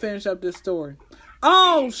to finish up this story.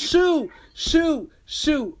 Oh, shoot!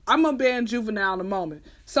 I'm gonna ban Juvenile in a moment.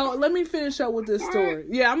 So let me finish up with this story.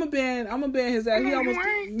 Yeah, I'm gonna ban his ass.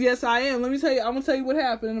 Yes, I am. Let me tell you. I'm gonna tell you what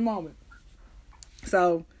happened in a moment.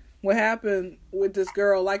 So what happened with this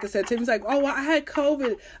girl? Like I said, Tiffany's like, oh, I had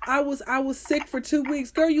COVID. I was sick for 2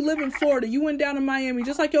 weeks. Girl, you live in Florida. You went down to Miami,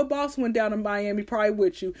 just like your boss went down to Miami, probably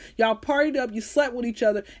with you. Y'all partied up. You slept with each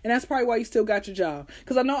other, and that's probably why you still got your job.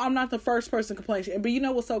 Because I know I'm not the first person complaining. But you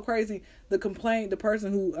know what's so crazy? The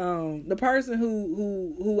person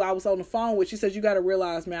who I was on the phone with, she says, you got to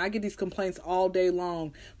realize, man, I get these complaints all day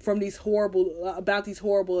long from about these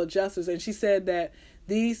horrible adjusters. And she said that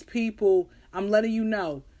these people, I'm letting you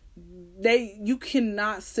know, you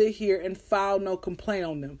cannot sit here and file no complaint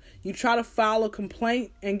on them. You try to file a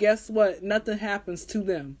complaint, and guess what? Nothing happens to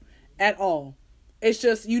them at all. It's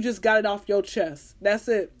just, you just got it off your chest. That's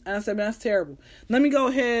it. And I said, man, that's terrible. Let me go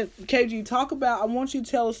ahead, KG, I want you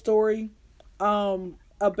to tell a story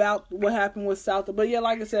about what happened with South. But yeah,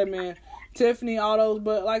 like I said, man, Tiffany, all those,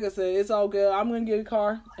 but like I said, it's all good. I'm going to get a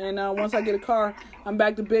car, and once I get a car, I'm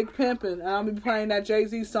back to Big Pimpin', and I'll be playing that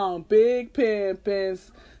Jay-Z song, Big Pimpin',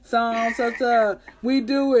 song, we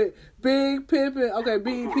do it, Big Pimpin', okay,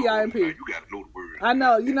 B-E-P-I-M-P. You got to know the words. I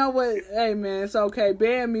know. You know what? Hey, man, it's okay.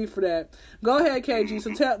 Ban me for that. Go ahead, KG.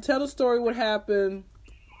 So tell the story what happened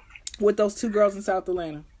with those two girls in South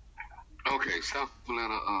Atlanta. Okay, South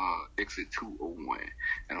Atlanta, exit 201.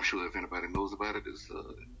 And I'm sure if anybody knows about it, there's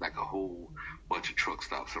like a whole bunch of truck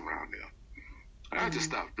stops around there. And I just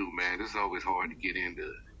stopped through, man. It's always hard to get in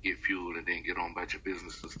to get fuel and then get on about your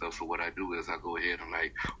business and stuff. So what I do is I go ahead and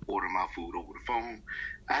like order my food over the phone.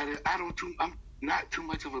 I'm not too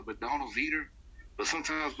much of a McDonald's eater, but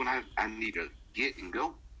sometimes when I need to get and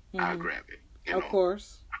go, I grab it. You know? Of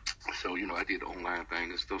course. So, I did the online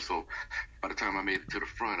thing and stuff. So by the time I made it to the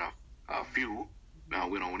front, I fuel. I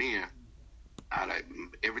went on in.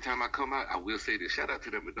 Every time I come out, I will say this. Shout out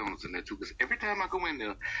to that McDonald's in there too, because every time I go in there,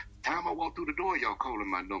 the time I walk through the door, y'all calling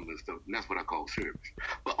my number and stuff, and that's what I call service.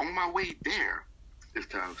 But on my way there, this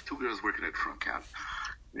time, two girls working at the front counter.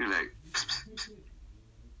 They're like, psst, psst, psst.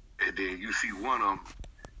 And then you see one of them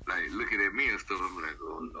like looking at me and stuff. I'm like,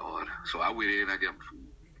 oh Lord. So I went in, I got my food.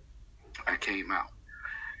 I came out.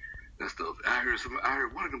 And stuff. I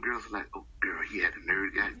heard one of them girls was like, oh girl, he had the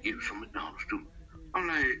nerve to get some McDonald's too. I'm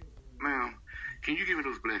like, ma'am, can you give me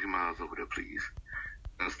those Black and Miles over there, please?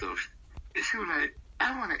 And stuff. And she was like,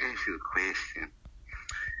 I want to ask you a question.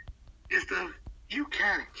 And stuff, you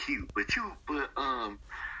kind of cute, but you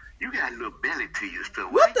got a little belly to you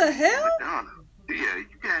stuff. What the hell? McDonald's? Yeah,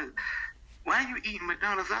 you got. Why you eating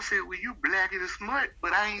McDonald's? I said, well, you black as smart,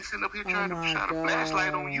 but I ain't sitting up here trying to shine a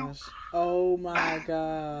flashlight on you. Oh my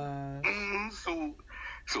God.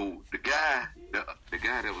 So the guy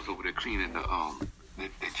that was over there cleaning the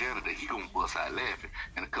janitor, he gonna bust out laughing,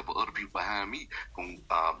 and a couple other people behind me gonna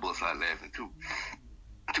bust out laughing too.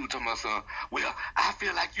 Two talking about something. Well, I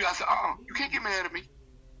feel like you. I said, you can't get mad at me.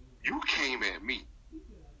 You came at me.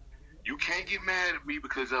 You can't get mad at me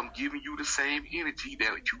because I'm giving you the same energy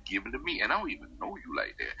that you giving to me, and I don't even know you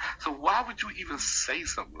like that. So why would you even say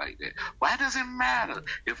something like that? Why does it matter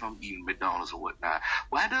if I'm eating McDonald's or whatnot?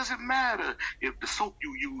 Why does it matter if the soap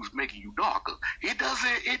you use making you darker? It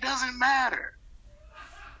doesn't matter.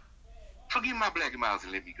 So give me my Black and Miles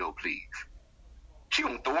and let me go, please. She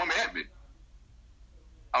gonna throw them at me.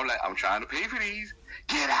 I'm like, I'm trying to pay for these.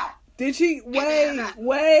 Get out. Did she?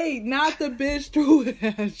 Wait, not the bitch threw it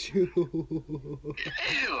at you.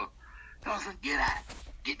 Hell. I was like, get out.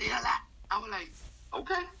 Get the hell out. I was like,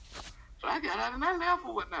 okay. So I got out and I left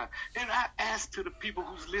or whatnot. And I asked to the people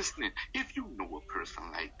who's listening, if you know a person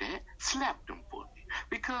like that, slap them for me.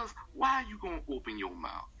 Because why are you going to open your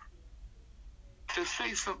mouth to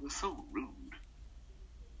say something so rude?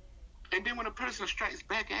 And then when a person strikes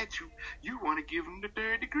back at you, you want to give them the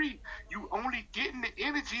third degree. You only getting the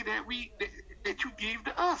energy that you gave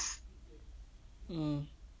to us.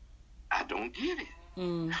 I don't get it.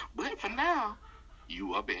 But for now,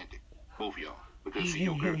 you are banned. Both of y'all. Because see,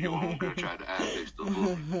 your own girl tried to eyelash the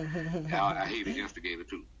movie. I hate the instigator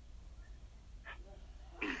too.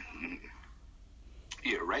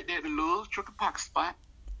 Yeah, right there at the little truck and pocket spot.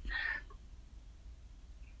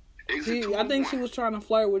 I think she was trying to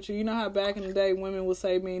flirt with you. You know how back in the day women would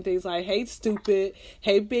say mean things like, hey stupid,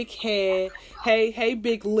 hey big head, hey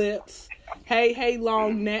big lips, hey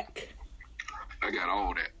long neck. I got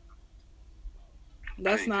all that.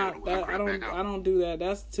 That's not that I don't do that.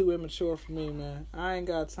 That's too immature for me, man. I ain't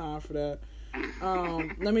got time for that.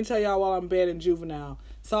 Let me tell y'all while I'm bad in Juvenile.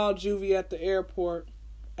 Saw Juvie at the airport,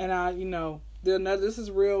 and this is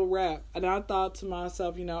real rap. And I thought to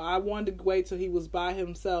myself, I wanted to wait till he was by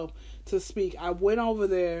himself to speak. I went over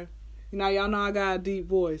there. Y'all know I got a deep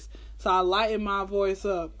voice. So I lightened my voice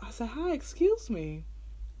up. I said, hi, excuse me.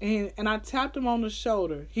 And I tapped him on the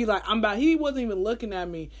shoulder. He wasn't even looking at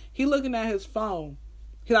me. He looking at his phone.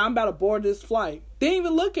 He like, I'm about to board this flight. Didn't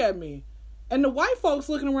even look at me. And the white folks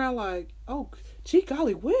looking around like, oh, gee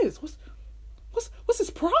golly whiz, what's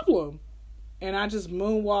his problem? And I just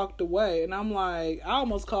moonwalked away. And I'm like, I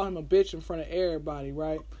almost called him a bitch in front of everybody,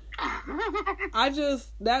 right?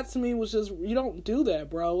 That to me was just, you don't do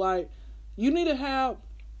that, bro. Like, you need to have,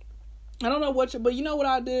 I don't know but you know what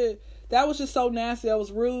I did? That was just so nasty. That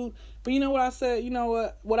was rude. But you know what I said? You know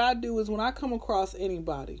what? What I do is when I come across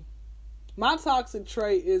anybody, my toxic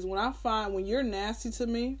trait is when you're nasty to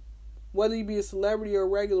me, whether you be a celebrity or a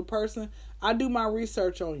regular person, I do my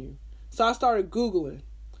research on you. So I started Googling.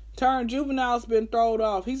 Juvenile's been thrown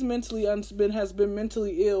off. He's has been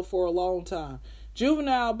mentally ill for a long time.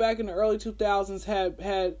 Juvenile back in the early 2000s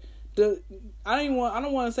had I don't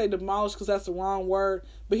want to say demolished because that's the wrong word,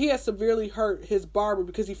 but he had severely hurt his barber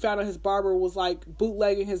because he found out his barber was like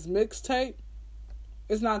bootlegging his mixtape.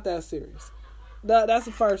 It's not that serious. That's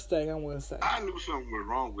the first thing I want to say. I knew something was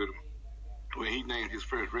wrong with him when he named his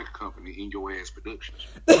first record company In Your Ass Productions.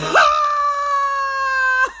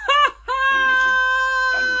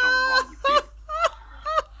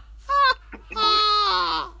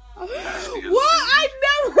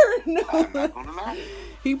 knew. I'm not gonna lie.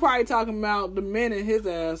 He probably talking about the men in his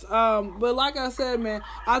ass. But like I said, man,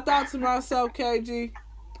 I thought to myself, KG,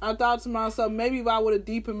 maybe if I would have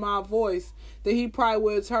deepened my voice, then he probably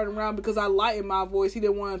would have turned around, because I lightened my voice. He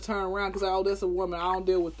didn't want to turn around because, oh, that's a woman. I don't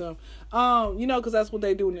deal with them. Because that's what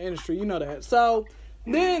they do in the industry. You know that. So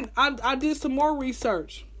then I did some more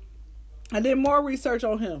research. I did more research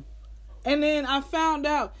on him. And then I found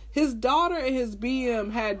out his daughter and his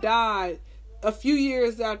BM had died a few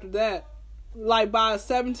years after that. Like, by a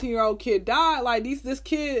 17-year-old kid died. Like, this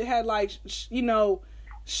kid had, like,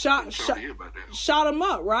 shot him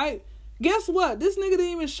up, right? Guess what? This nigga didn't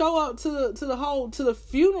even show up to the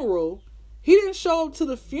funeral. He didn't show up to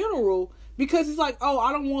the funeral because he's like, oh,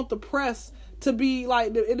 I don't want the press to be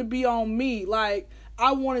like, it'll be on me. Like,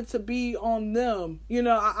 I want it to be on them.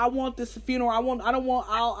 I want this funeral. I don't want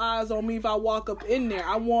all eyes on me if I walk up in there.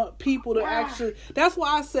 I want people to actually, that's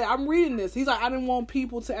why I said, I'm reading this. He's like, I didn't want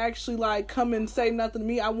people to actually like come and say nothing to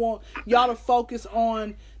me. I want y'all to focus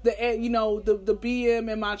on the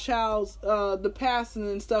BM and my child's, the passing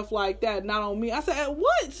and stuff like that, not on me. I said,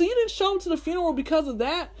 what? So you didn't show up to the funeral because of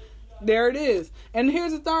that? There it is. And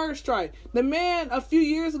here's the third strike. The man a few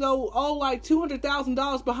years ago owed like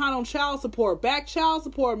 $200,000 behind on child support. Back child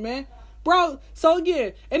support, man. Bro, so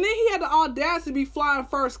again, and then he had the audacity to be flying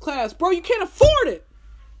first class. Bro, you can't afford it.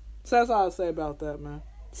 So that's all I'll say about that, man.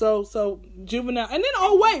 So Juvenile. And then,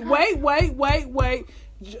 wait.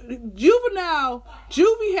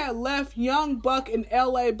 Juvie had left Young Buck in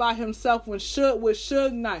L.A. by himself with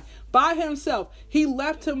Suge Knight. By himself. He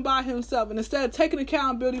left him by himself. And instead of taking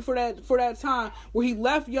accountability for that time where he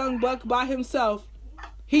left Young Buck by himself,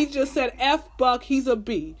 he just said, F Buck, he's a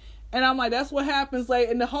B. And I'm like, that's what happens, like,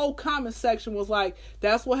 and the whole comment section was like,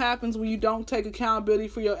 that's what happens when you don't take accountability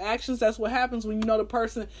for your actions. That's what happens when you know the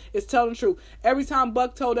person is telling the truth. Every time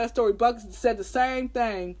Buck told that story, Buck said the same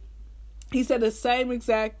thing. He said the same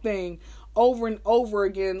exact thing over and over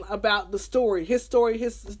again about the story. His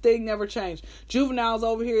thing never changed. Juvenile's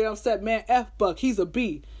over here upset, man, F Buck, he's a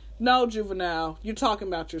B. No, Juvenile, you're talking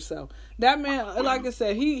about yourself. That man, like I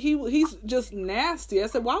said, he's just nasty. I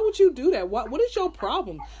said, why would you do that? What is your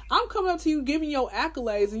problem? I'm coming up to you giving your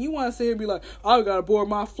accolades, and you want to sit here and be like, I gotta board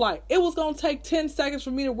my flight. It was gonna take 10 seconds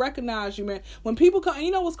for me to recognize you, man. When people come,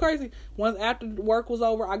 you know what's crazy? Once after work was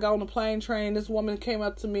over, I got on the plane train. This woman came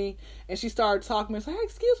up to me and she started talking to me. I said, hey,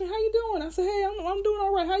 excuse me, how you doing? I said, hey, I'm doing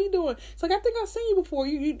all right. How you doing? It's like, I think I've seen you before.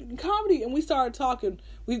 You comedy, and we started talking.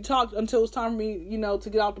 We talked until it was time for me, to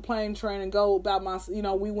get off the plane train and go about my,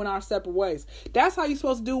 we went our separate ways. That's how you're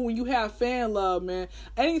supposed to do when you have fan love, man.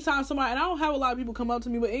 Anytime somebody, and I don't have a lot of people come up to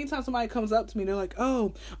me, but anytime somebody comes up to me, they're like,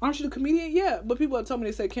 oh, aren't you the comedian? Yeah. But people have told me,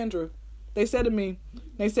 they said, Kendra,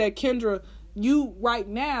 Kendra, you right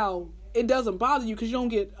now, it doesn't bother you because you don't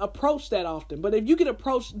get approached that often. But if you get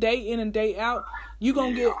approached day in and day out, you're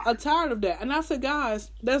going to get tired of that. And I said,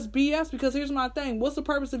 guys, that's BS, because here's my thing. What's the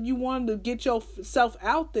purpose of you wanting to get yourself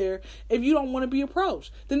out there if you don't want to be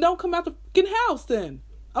approached? Then don't come out the fucking house then.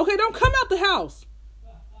 Okay, don't come out the house.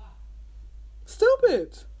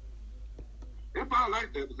 Stupid. It's probably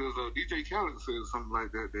like that because DJ Khaled said something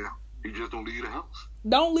like that there. You just don't leave the house.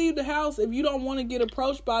 Don't leave the house if you don't want to get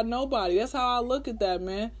approached by nobody. That's how I look at that,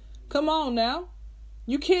 man. Come on now.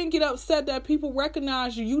 You can't get upset that people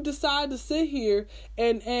recognize you. You decide to sit here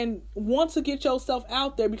and want to get yourself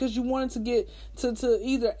out there because you wanted to get to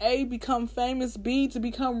either A, become famous, B, to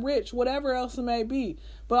become rich, whatever else it may be.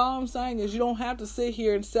 But all I'm saying is you don't have to sit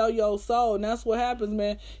here and sell your soul. And that's what happens,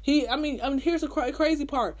 man. Here's the crazy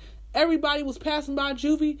part. Everybody was passing by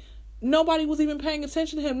Juvie. Nobody was even paying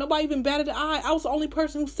attention to him. Nobody even batted an eye. I was the only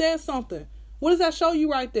person who said something. What does that show you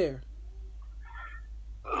right there?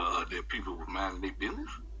 That people were minding their business?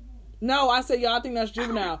 No, I said, y'all, I think that's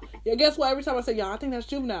Juvenile. Yeah, guess what? Every time I say, y'all, I think that's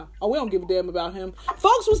Juvenile. Oh, we don't give a damn about him.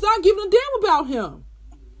 Folks was not giving a damn about him.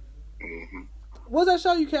 Mm-hmm. What does that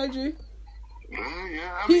show you, KG?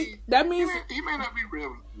 Yeah, that means he may not be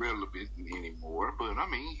relevant anymore, but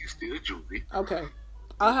he's still Juvie. Okay.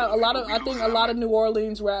 I think a lot of New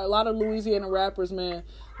Orleans a lot of Louisiana rappers, man.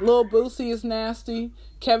 Lil Boosie is nasty.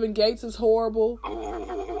 Kevin Gates is horrible. Hold up.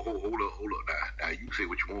 Now you say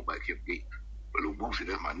what you want about Kevin Gates, but Lil Boosie,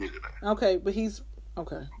 that's my nigga now. Okay, but he's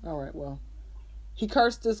okay. All right, well, he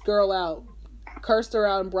cursed this girl out, cursed her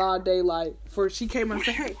out in broad daylight. She came and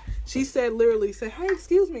said, hey, she said literally, hey,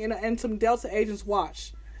 excuse me, and some Delta agents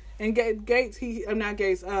watched, and Gates,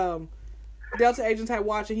 Delta agents had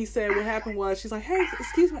watched, and he said what happened was, she's like, hey,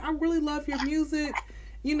 excuse me, I really love your music.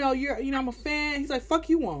 I'm a fan. He's like, fuck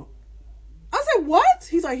you want. I said, what?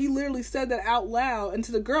 He's like, he literally said that out loud and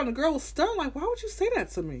to the girl, and the girl was stunned, like, why would you say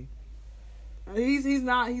that to me? His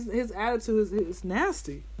attitude is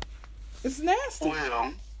nasty. It's nasty.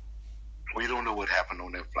 Well, we don't know what happened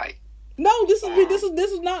on that flight. No, this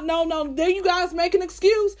is not. No. There you guys make an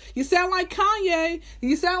excuse. You sound like Kanye.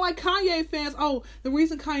 You sound like Kanye fans. Oh, the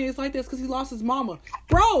reason Kanye is like this because he lost his mama.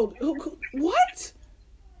 Bro, what?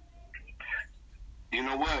 You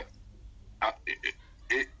know what?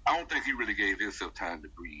 I don't think he really gave himself time to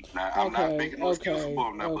breathe. Now, I'm not making no excuses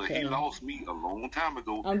for him now, but he lost me a long time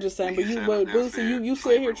ago. I'm just saying, but Boosie, you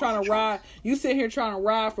sit here trying to ride. You sit here trying to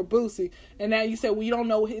ride for Boosie, and now you said, well, you don't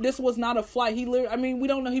know. This was not a flight. We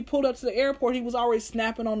don't know. He pulled up to the airport. He was already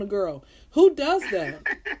snapping on the girl. Who does that?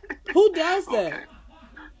 Who does that?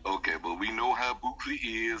 Okay, but we know how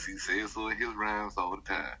Boosie is. He says so in his rhymes all the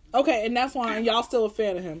time. Okay, and that's why y'all still a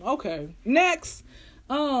fan of him. Okay, next.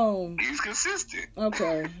 He's consistent.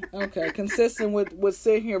 Okay. Consistent with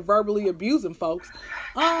sitting here verbally abusing folks.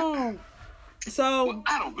 So well,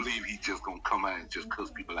 I don't believe he's just gonna come out and just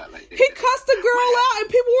cuss people out like that. He cussed the girl out and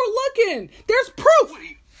people were looking. There's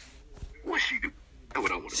proof. What she do?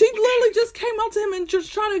 She literally just came up to him and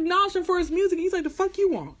just tried to acknowledge him for his music. He's like, the fuck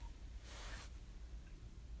you want?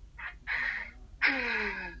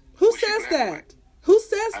 Who says that? Who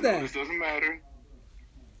says that?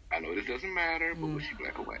 I know this doesn't matter, but was she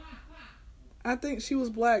black or white? I think she was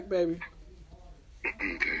black, baby.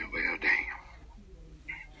 Okay, well, damn.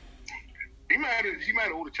 She might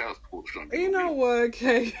have owed the child support or something. You know what,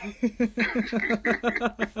 KG,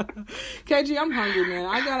 I'm hungry, man.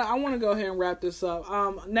 I want to go ahead and wrap this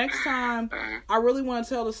up. Next time, I really want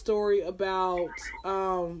to tell the story about.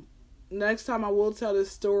 Next time, I will tell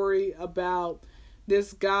this story about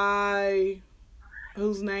this guy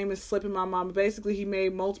whose name is slipping my mind. Basically, he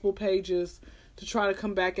made multiple pages to try to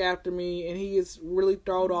come back after me, and he is really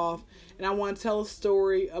thrown off. And I want to tell a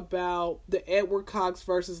story about the Edward Cox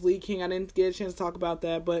versus Lee King. I didn't get a chance to talk about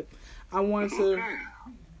that, but I wanted to.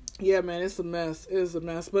 Yeah, man, it's a mess. It is a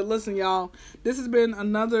mess. But listen, y'all, this has been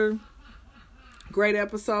another great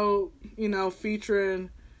episode,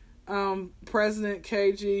 featuring President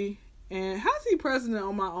KG. And how's he president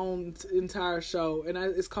on my own entire show? And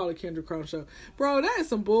it's called a Kendra Crumb Show. Bro, that is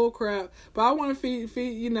some bull crap. But I want to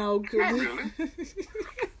feed. Not really.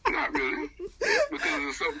 Not really. Because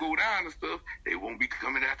if something go down and stuff, they won't be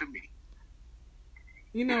coming after me.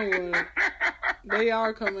 You know what? They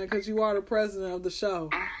are coming because you are the president of the show.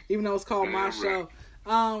 Even though it's called my show.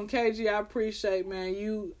 KG, I appreciate, man.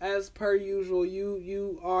 You, as per usual,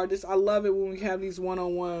 you are this. I love it when we have these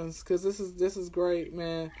one-on-ones because this is great,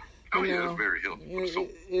 man. It's very helpful.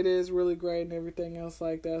 It is really great and everything else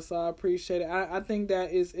like that. So I appreciate it. I think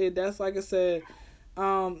that is it. That's like I said.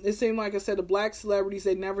 It seemed like I said the black celebrities,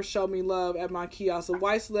 they never show me love at my kiosk. The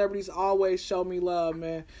white celebrities always show me love,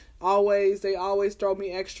 man. They always throw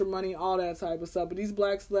me extra money, all that type of stuff. But these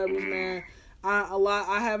black celebrities, man, I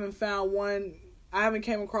haven't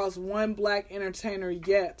came across one black entertainer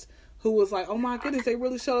yet who was like, oh my goodness, they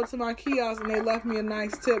really showed up to my kiosk and they left me a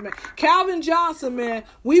nice tip, man. Calvin Johnson, man.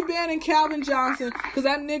 We banning Calvin Johnson because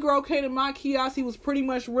that Negro came to my kiosk. He was pretty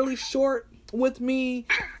much really short with me,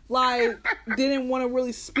 like, didn't want to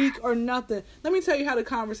really speak or nothing. Let me tell you how the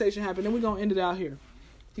conversation happened, then we're going to end it out here.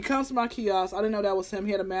 He comes to my kiosk. I didn't know that was him.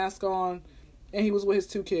 He had a mask on and he was with his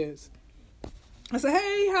 2 kids. I said,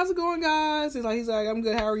 hey, how's it going, guys? He's like, I'm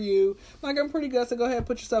good. How are you? I'm like, I'm pretty good. So go ahead,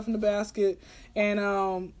 put your stuff in the basket.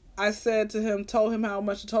 And, I said to him, told him how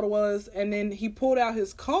much the total was, and then he pulled out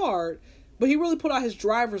his card, but he really pulled out his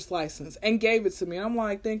driver's license and gave it to me. And I'm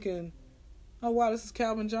like thinking, oh wow, this is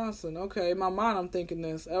Calvin Johnson. Okay, in my mind I'm thinking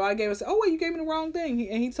this. And I said, oh wait, you gave me the wrong thing.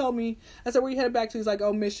 He told me, I said, where you headed back to? He's like,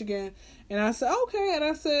 oh, Michigan. And I said, okay. And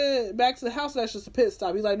I said, back to the house. That's just a pit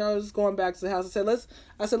stop. He's like, no, just going back to the house. I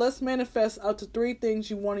said, let's manifest up to 3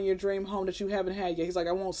 things you want in your dream home that you haven't had yet. He's like,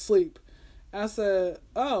 I won't sleep. I said,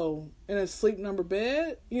 oh, in a sleep number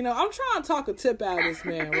bed? I'm trying to talk a tip out of this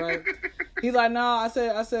man, right? He's like, no. I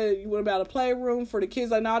said, what about a playroom for the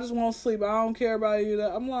kids? Like, no, I just won't sleep. I don't care about you.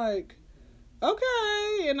 I'm like,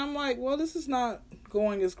 okay. And I'm like, well, this is not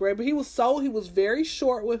going as great. But he was very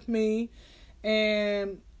short with me.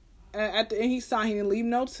 And at the end, he signed, he didn't leave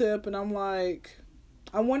no tip. And I'm like,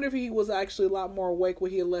 I wonder if he was actually a lot more awake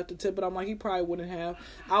when he had left the tip. But I'm like, he probably wouldn't have.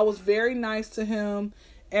 I was very nice to him.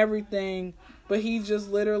 Everything, but he just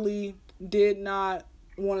literally did not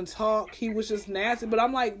want to talk. He was just nasty. But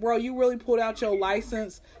I'm like, bro, you really pulled out your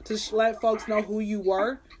license to let folks know who you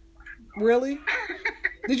were? Really?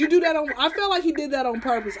 Did you do that on? I felt like he did that on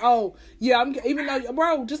purpose. Oh yeah, even though,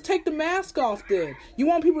 bro, just take the mask off. Then you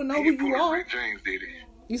want people to know who you are. Rick James did it.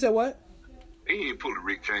 You said what? He ain't pulled a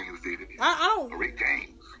Rick James did it. I don't. Rick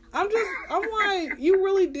James. I'm like, you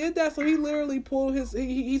really did that? So he literally pulled his,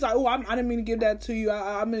 he's like, oh, I didn't mean to give that to you.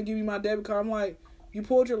 I'm going to give you my debit card. I'm like, You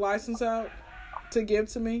pulled your license out to give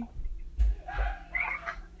to me?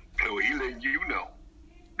 Oh, he letting you know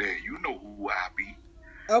that you know who I be.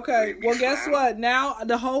 Okay, well, guess what? Now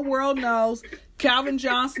the whole world knows Calvin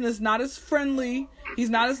Johnson is not as friendly. He's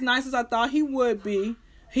not as nice as I thought he would be.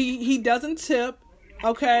 He doesn't tip,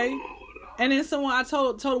 okay? And then I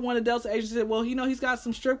told one of the Delta agents, said, well, he's got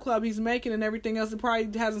some strip club he's making and everything else that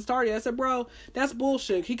probably hasn't started yet. I said, bro, that's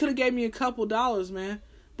bullshit. He could have gave me a couple dollars, man.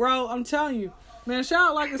 Bro, I'm telling you. Man,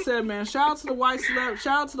 like I said, man, shout out to the white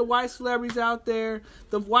celebrities out there,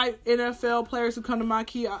 the white NFL players who come to my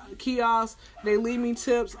kiosk, they leave me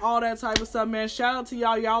tips, all that type of stuff, man. Shout out to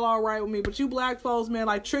y'all all right with me. But you black folks, man,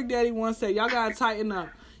 like Trick Daddy once said, y'all gotta tighten up.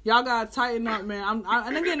 Y'all gotta tighten up, man.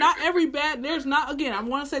 And again, not every I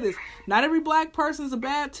want to say this, not every black person is a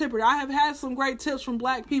bad tipper. I have had some great tips from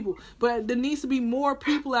black people, but there needs to be more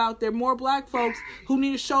people out there, more black folks who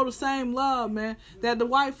need to show the same love, man, that the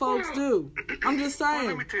white folks do. I'm just saying. Well,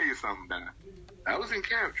 let me tell you something, now. I was in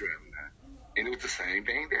cab driving now, and it was the same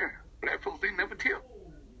thing there. Black folks, they never tip.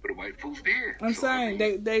 But the white folks did. I'm saying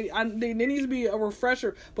there needs to be a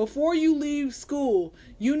refresher before you leave school.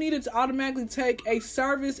 You needed to automatically take a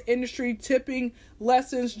service industry tipping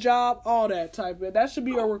lessons job, all that type of. That should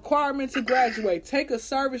be a requirement to graduate. Take a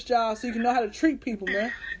service job so you can know how to treat people,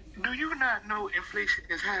 man. Do you not know inflation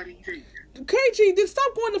is high these days? KG, then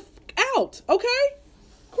stop going out, okay?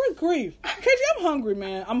 Good grief, KG, I'm hungry,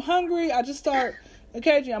 man. I'm hungry.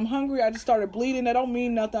 KG, I'm hungry. I just started bleeding. That don't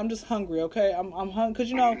mean nothing. I'm just hungry, okay? I'm hungry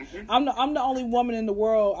because I'm the only woman in the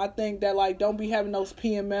world I think that like don't be having those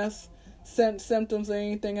PMS symptoms or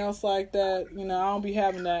anything else like that. I don't be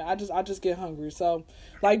having that. I just get hungry. So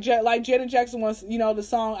like Janet Jackson once, the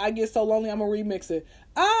song "I Get So Lonely." I'm gonna remix it.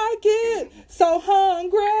 I get so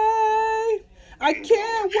hungry. I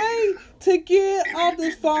can't wait to get off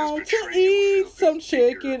this phone to eat some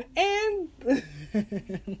chicken and.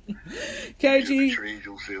 KG, you betrayed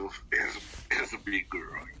yourself as a big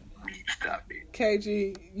girl. You need to stop it.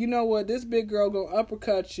 KG, you know what? This big girl gonna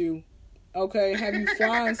uppercut you. Okay, have you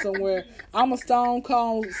flying somewhere? I'm a stone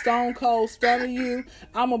cold stunner you.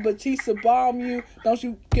 I'm a Batista bomb you. Don't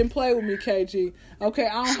you can play with me, KG. Okay,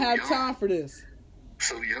 I don't have time for this.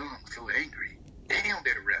 So young, so angry. Damn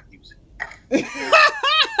that rap music.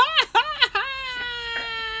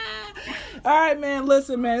 All right, man.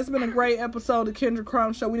 Listen, man. It's been a great episode of Kendra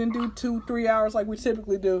Crumb Show. We didn't do 2-3 hours like we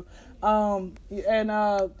typically do.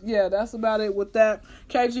 Yeah, that's about it with that.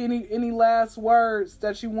 KG, any last words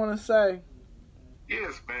that you want to say?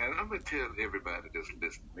 Yes, man. I'm gonna tell everybody that's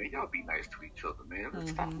listening, man. Y'all be nice to each other, man. Let's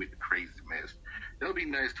stop with the crazy mess. Y'all be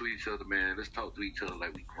nice to each other, man. Let's talk to each other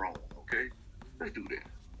like we grown, okay? Let's do that.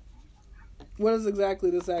 What does exactly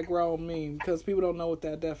does that grown mean? Because people don't know what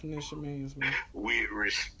that definition means, man. With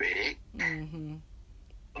respect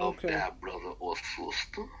of thy brother or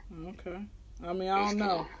sister. Okay. I mean, I don't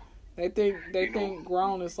know. They think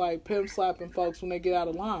grown is like pimp slapping folks when they get out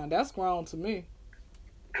of line. That's grown to me.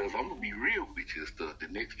 Because I'm going to be real with you. The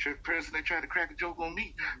next person that try to crack a joke on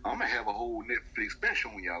me, I'm going to have a whole Netflix special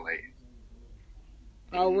on y'all ass.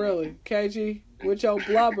 Oh, really? KG, with your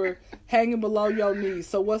blubber hanging below your knees.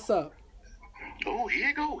 So what's up? Oh, here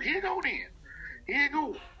you go then. Here you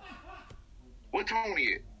go. What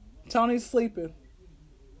Tony at? Tony's sleeping.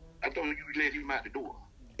 I thought you let him out the door.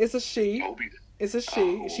 It's a she. It's a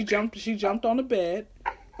she. Oh, She jumped on the bed.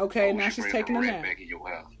 Okay, now she's taking a nap. Back in your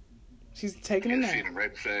house. She's taking a nap. Sitting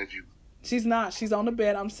right beside you. She's not. She's on the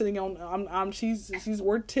bed. I'm sitting on.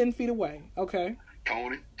 We're 10 feet away. Okay.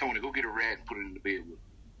 Tony, go get a rat and put it in the bed with her.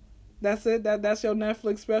 That's it. That's your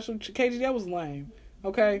Netflix special. KG, that was lame.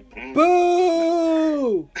 Okay.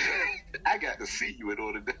 Boo! I got to see you in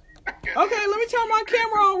order to. Okay, let me turn my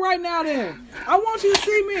camera on right now then. I want you to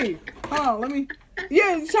see me. Hold on, let me.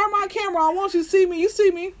 Yeah, turn my camera on. I want you to see me. You see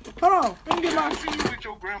me. Hold on. Let me get my. I see you with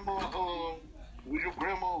your grandma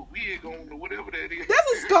wig on or whatever that is.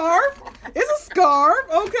 That's a scarf. It's a scarf.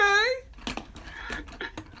 Okay.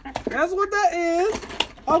 That's what that is.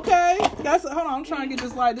 Okay. Hold on. I'm trying to get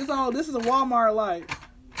this light. This is a Walmart light.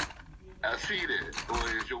 I see that. Boy,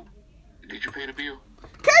 did you pay the bill?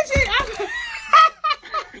 KG,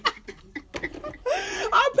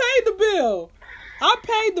 I paid the bill. I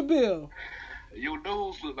paid the bill. Your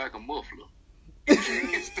nose look like a muffler. You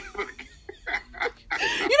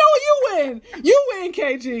know what? You win. You win,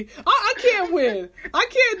 KG. I can't win. I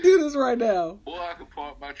can't do this right now. Boy, I can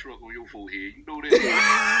park my truck on your forehead. You know that.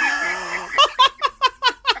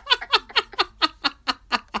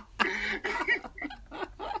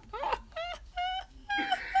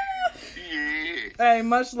 Hey,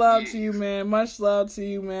 much love to you, man. Much love to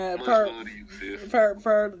you, man. Much love to you, sis.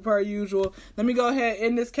 Per usual. Let me go ahead and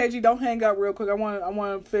end this. KG, don't hang up real quick. I want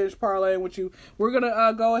to finish parlaying with you. We're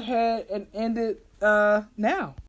gonna go ahead and end it now.